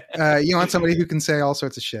 You want somebody who can say all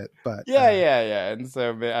sorts of shit, but yeah. And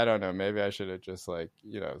so I don't know. Maybe I should have just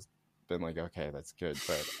been like, okay, that's good,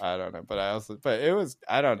 but I don't know. But it was,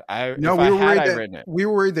 we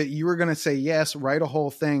were worried that you were going to say yes, write a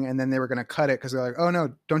whole thing, and then they were going to cut it because they're like, oh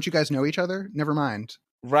no, don't you guys know each other? Never mind.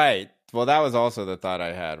 Right. Well, that was also the thought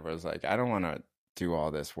I had, was like, I don't want to do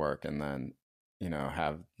all this work and then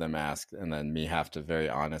have them ask and then me have to very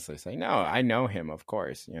honestly say, no, I know him, of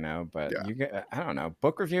course, but I don't know.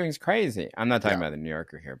 Book reviewing is crazy. I'm not talking about the New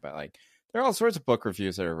Yorker here, but like, there are all sorts of book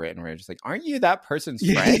reviews that are written where you're just like, aren't you that person's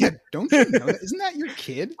friend? Yeah, don't you know that? Isn't that your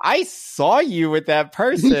kid? I saw you with that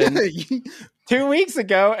person 2 weeks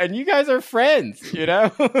ago and you guys are friends, Isn't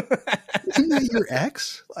that your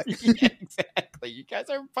ex? Yeah, exactly. You guys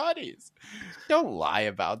are buddies. Don't lie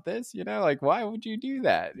about this, like, why would you do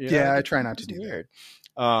that? I try not to do weird.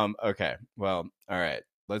 That. Okay. Well, all right.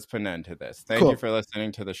 Let's put an end to this. Thank you for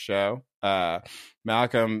listening to the show.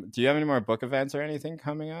 Malcolm, do you have any more book events or anything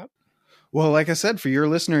coming up? Well, like I said, for your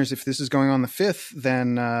listeners, if this is going on the 5th,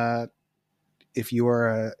 then if you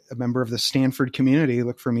are a member of the Stanford community,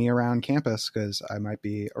 look for me around campus because I might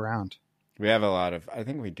be around. I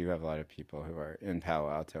think we do have a lot of people who are in Palo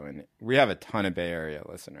Alto, and we have a ton of Bay Area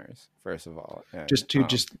listeners, first of all. And, just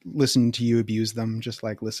listen to you abuse them, just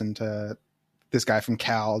like listen to this guy from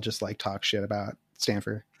Cal just like talk shit about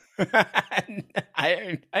Stanford.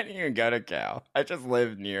 I didn't even go to Cal. I just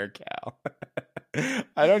live near Cal.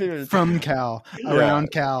 I don't even from Cal,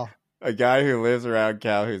 around Cal. A guy who lives around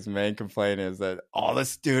Cal whose main complaint is that all the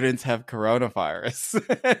students have coronavirus.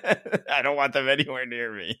 I don't want them anywhere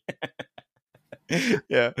near me.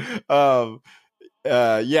 Yeah.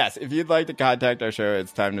 Yes, if you'd like to contact our show,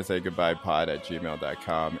 it's time to say goodbye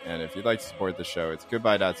pod@gmail.com. And if you'd like to support the show, it's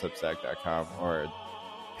goodbye.substack.com or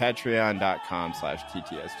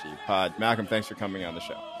patreon.com/TTSG pod. Malcolm, thanks for coming on the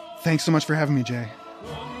show. Thanks so much for having me, Jay.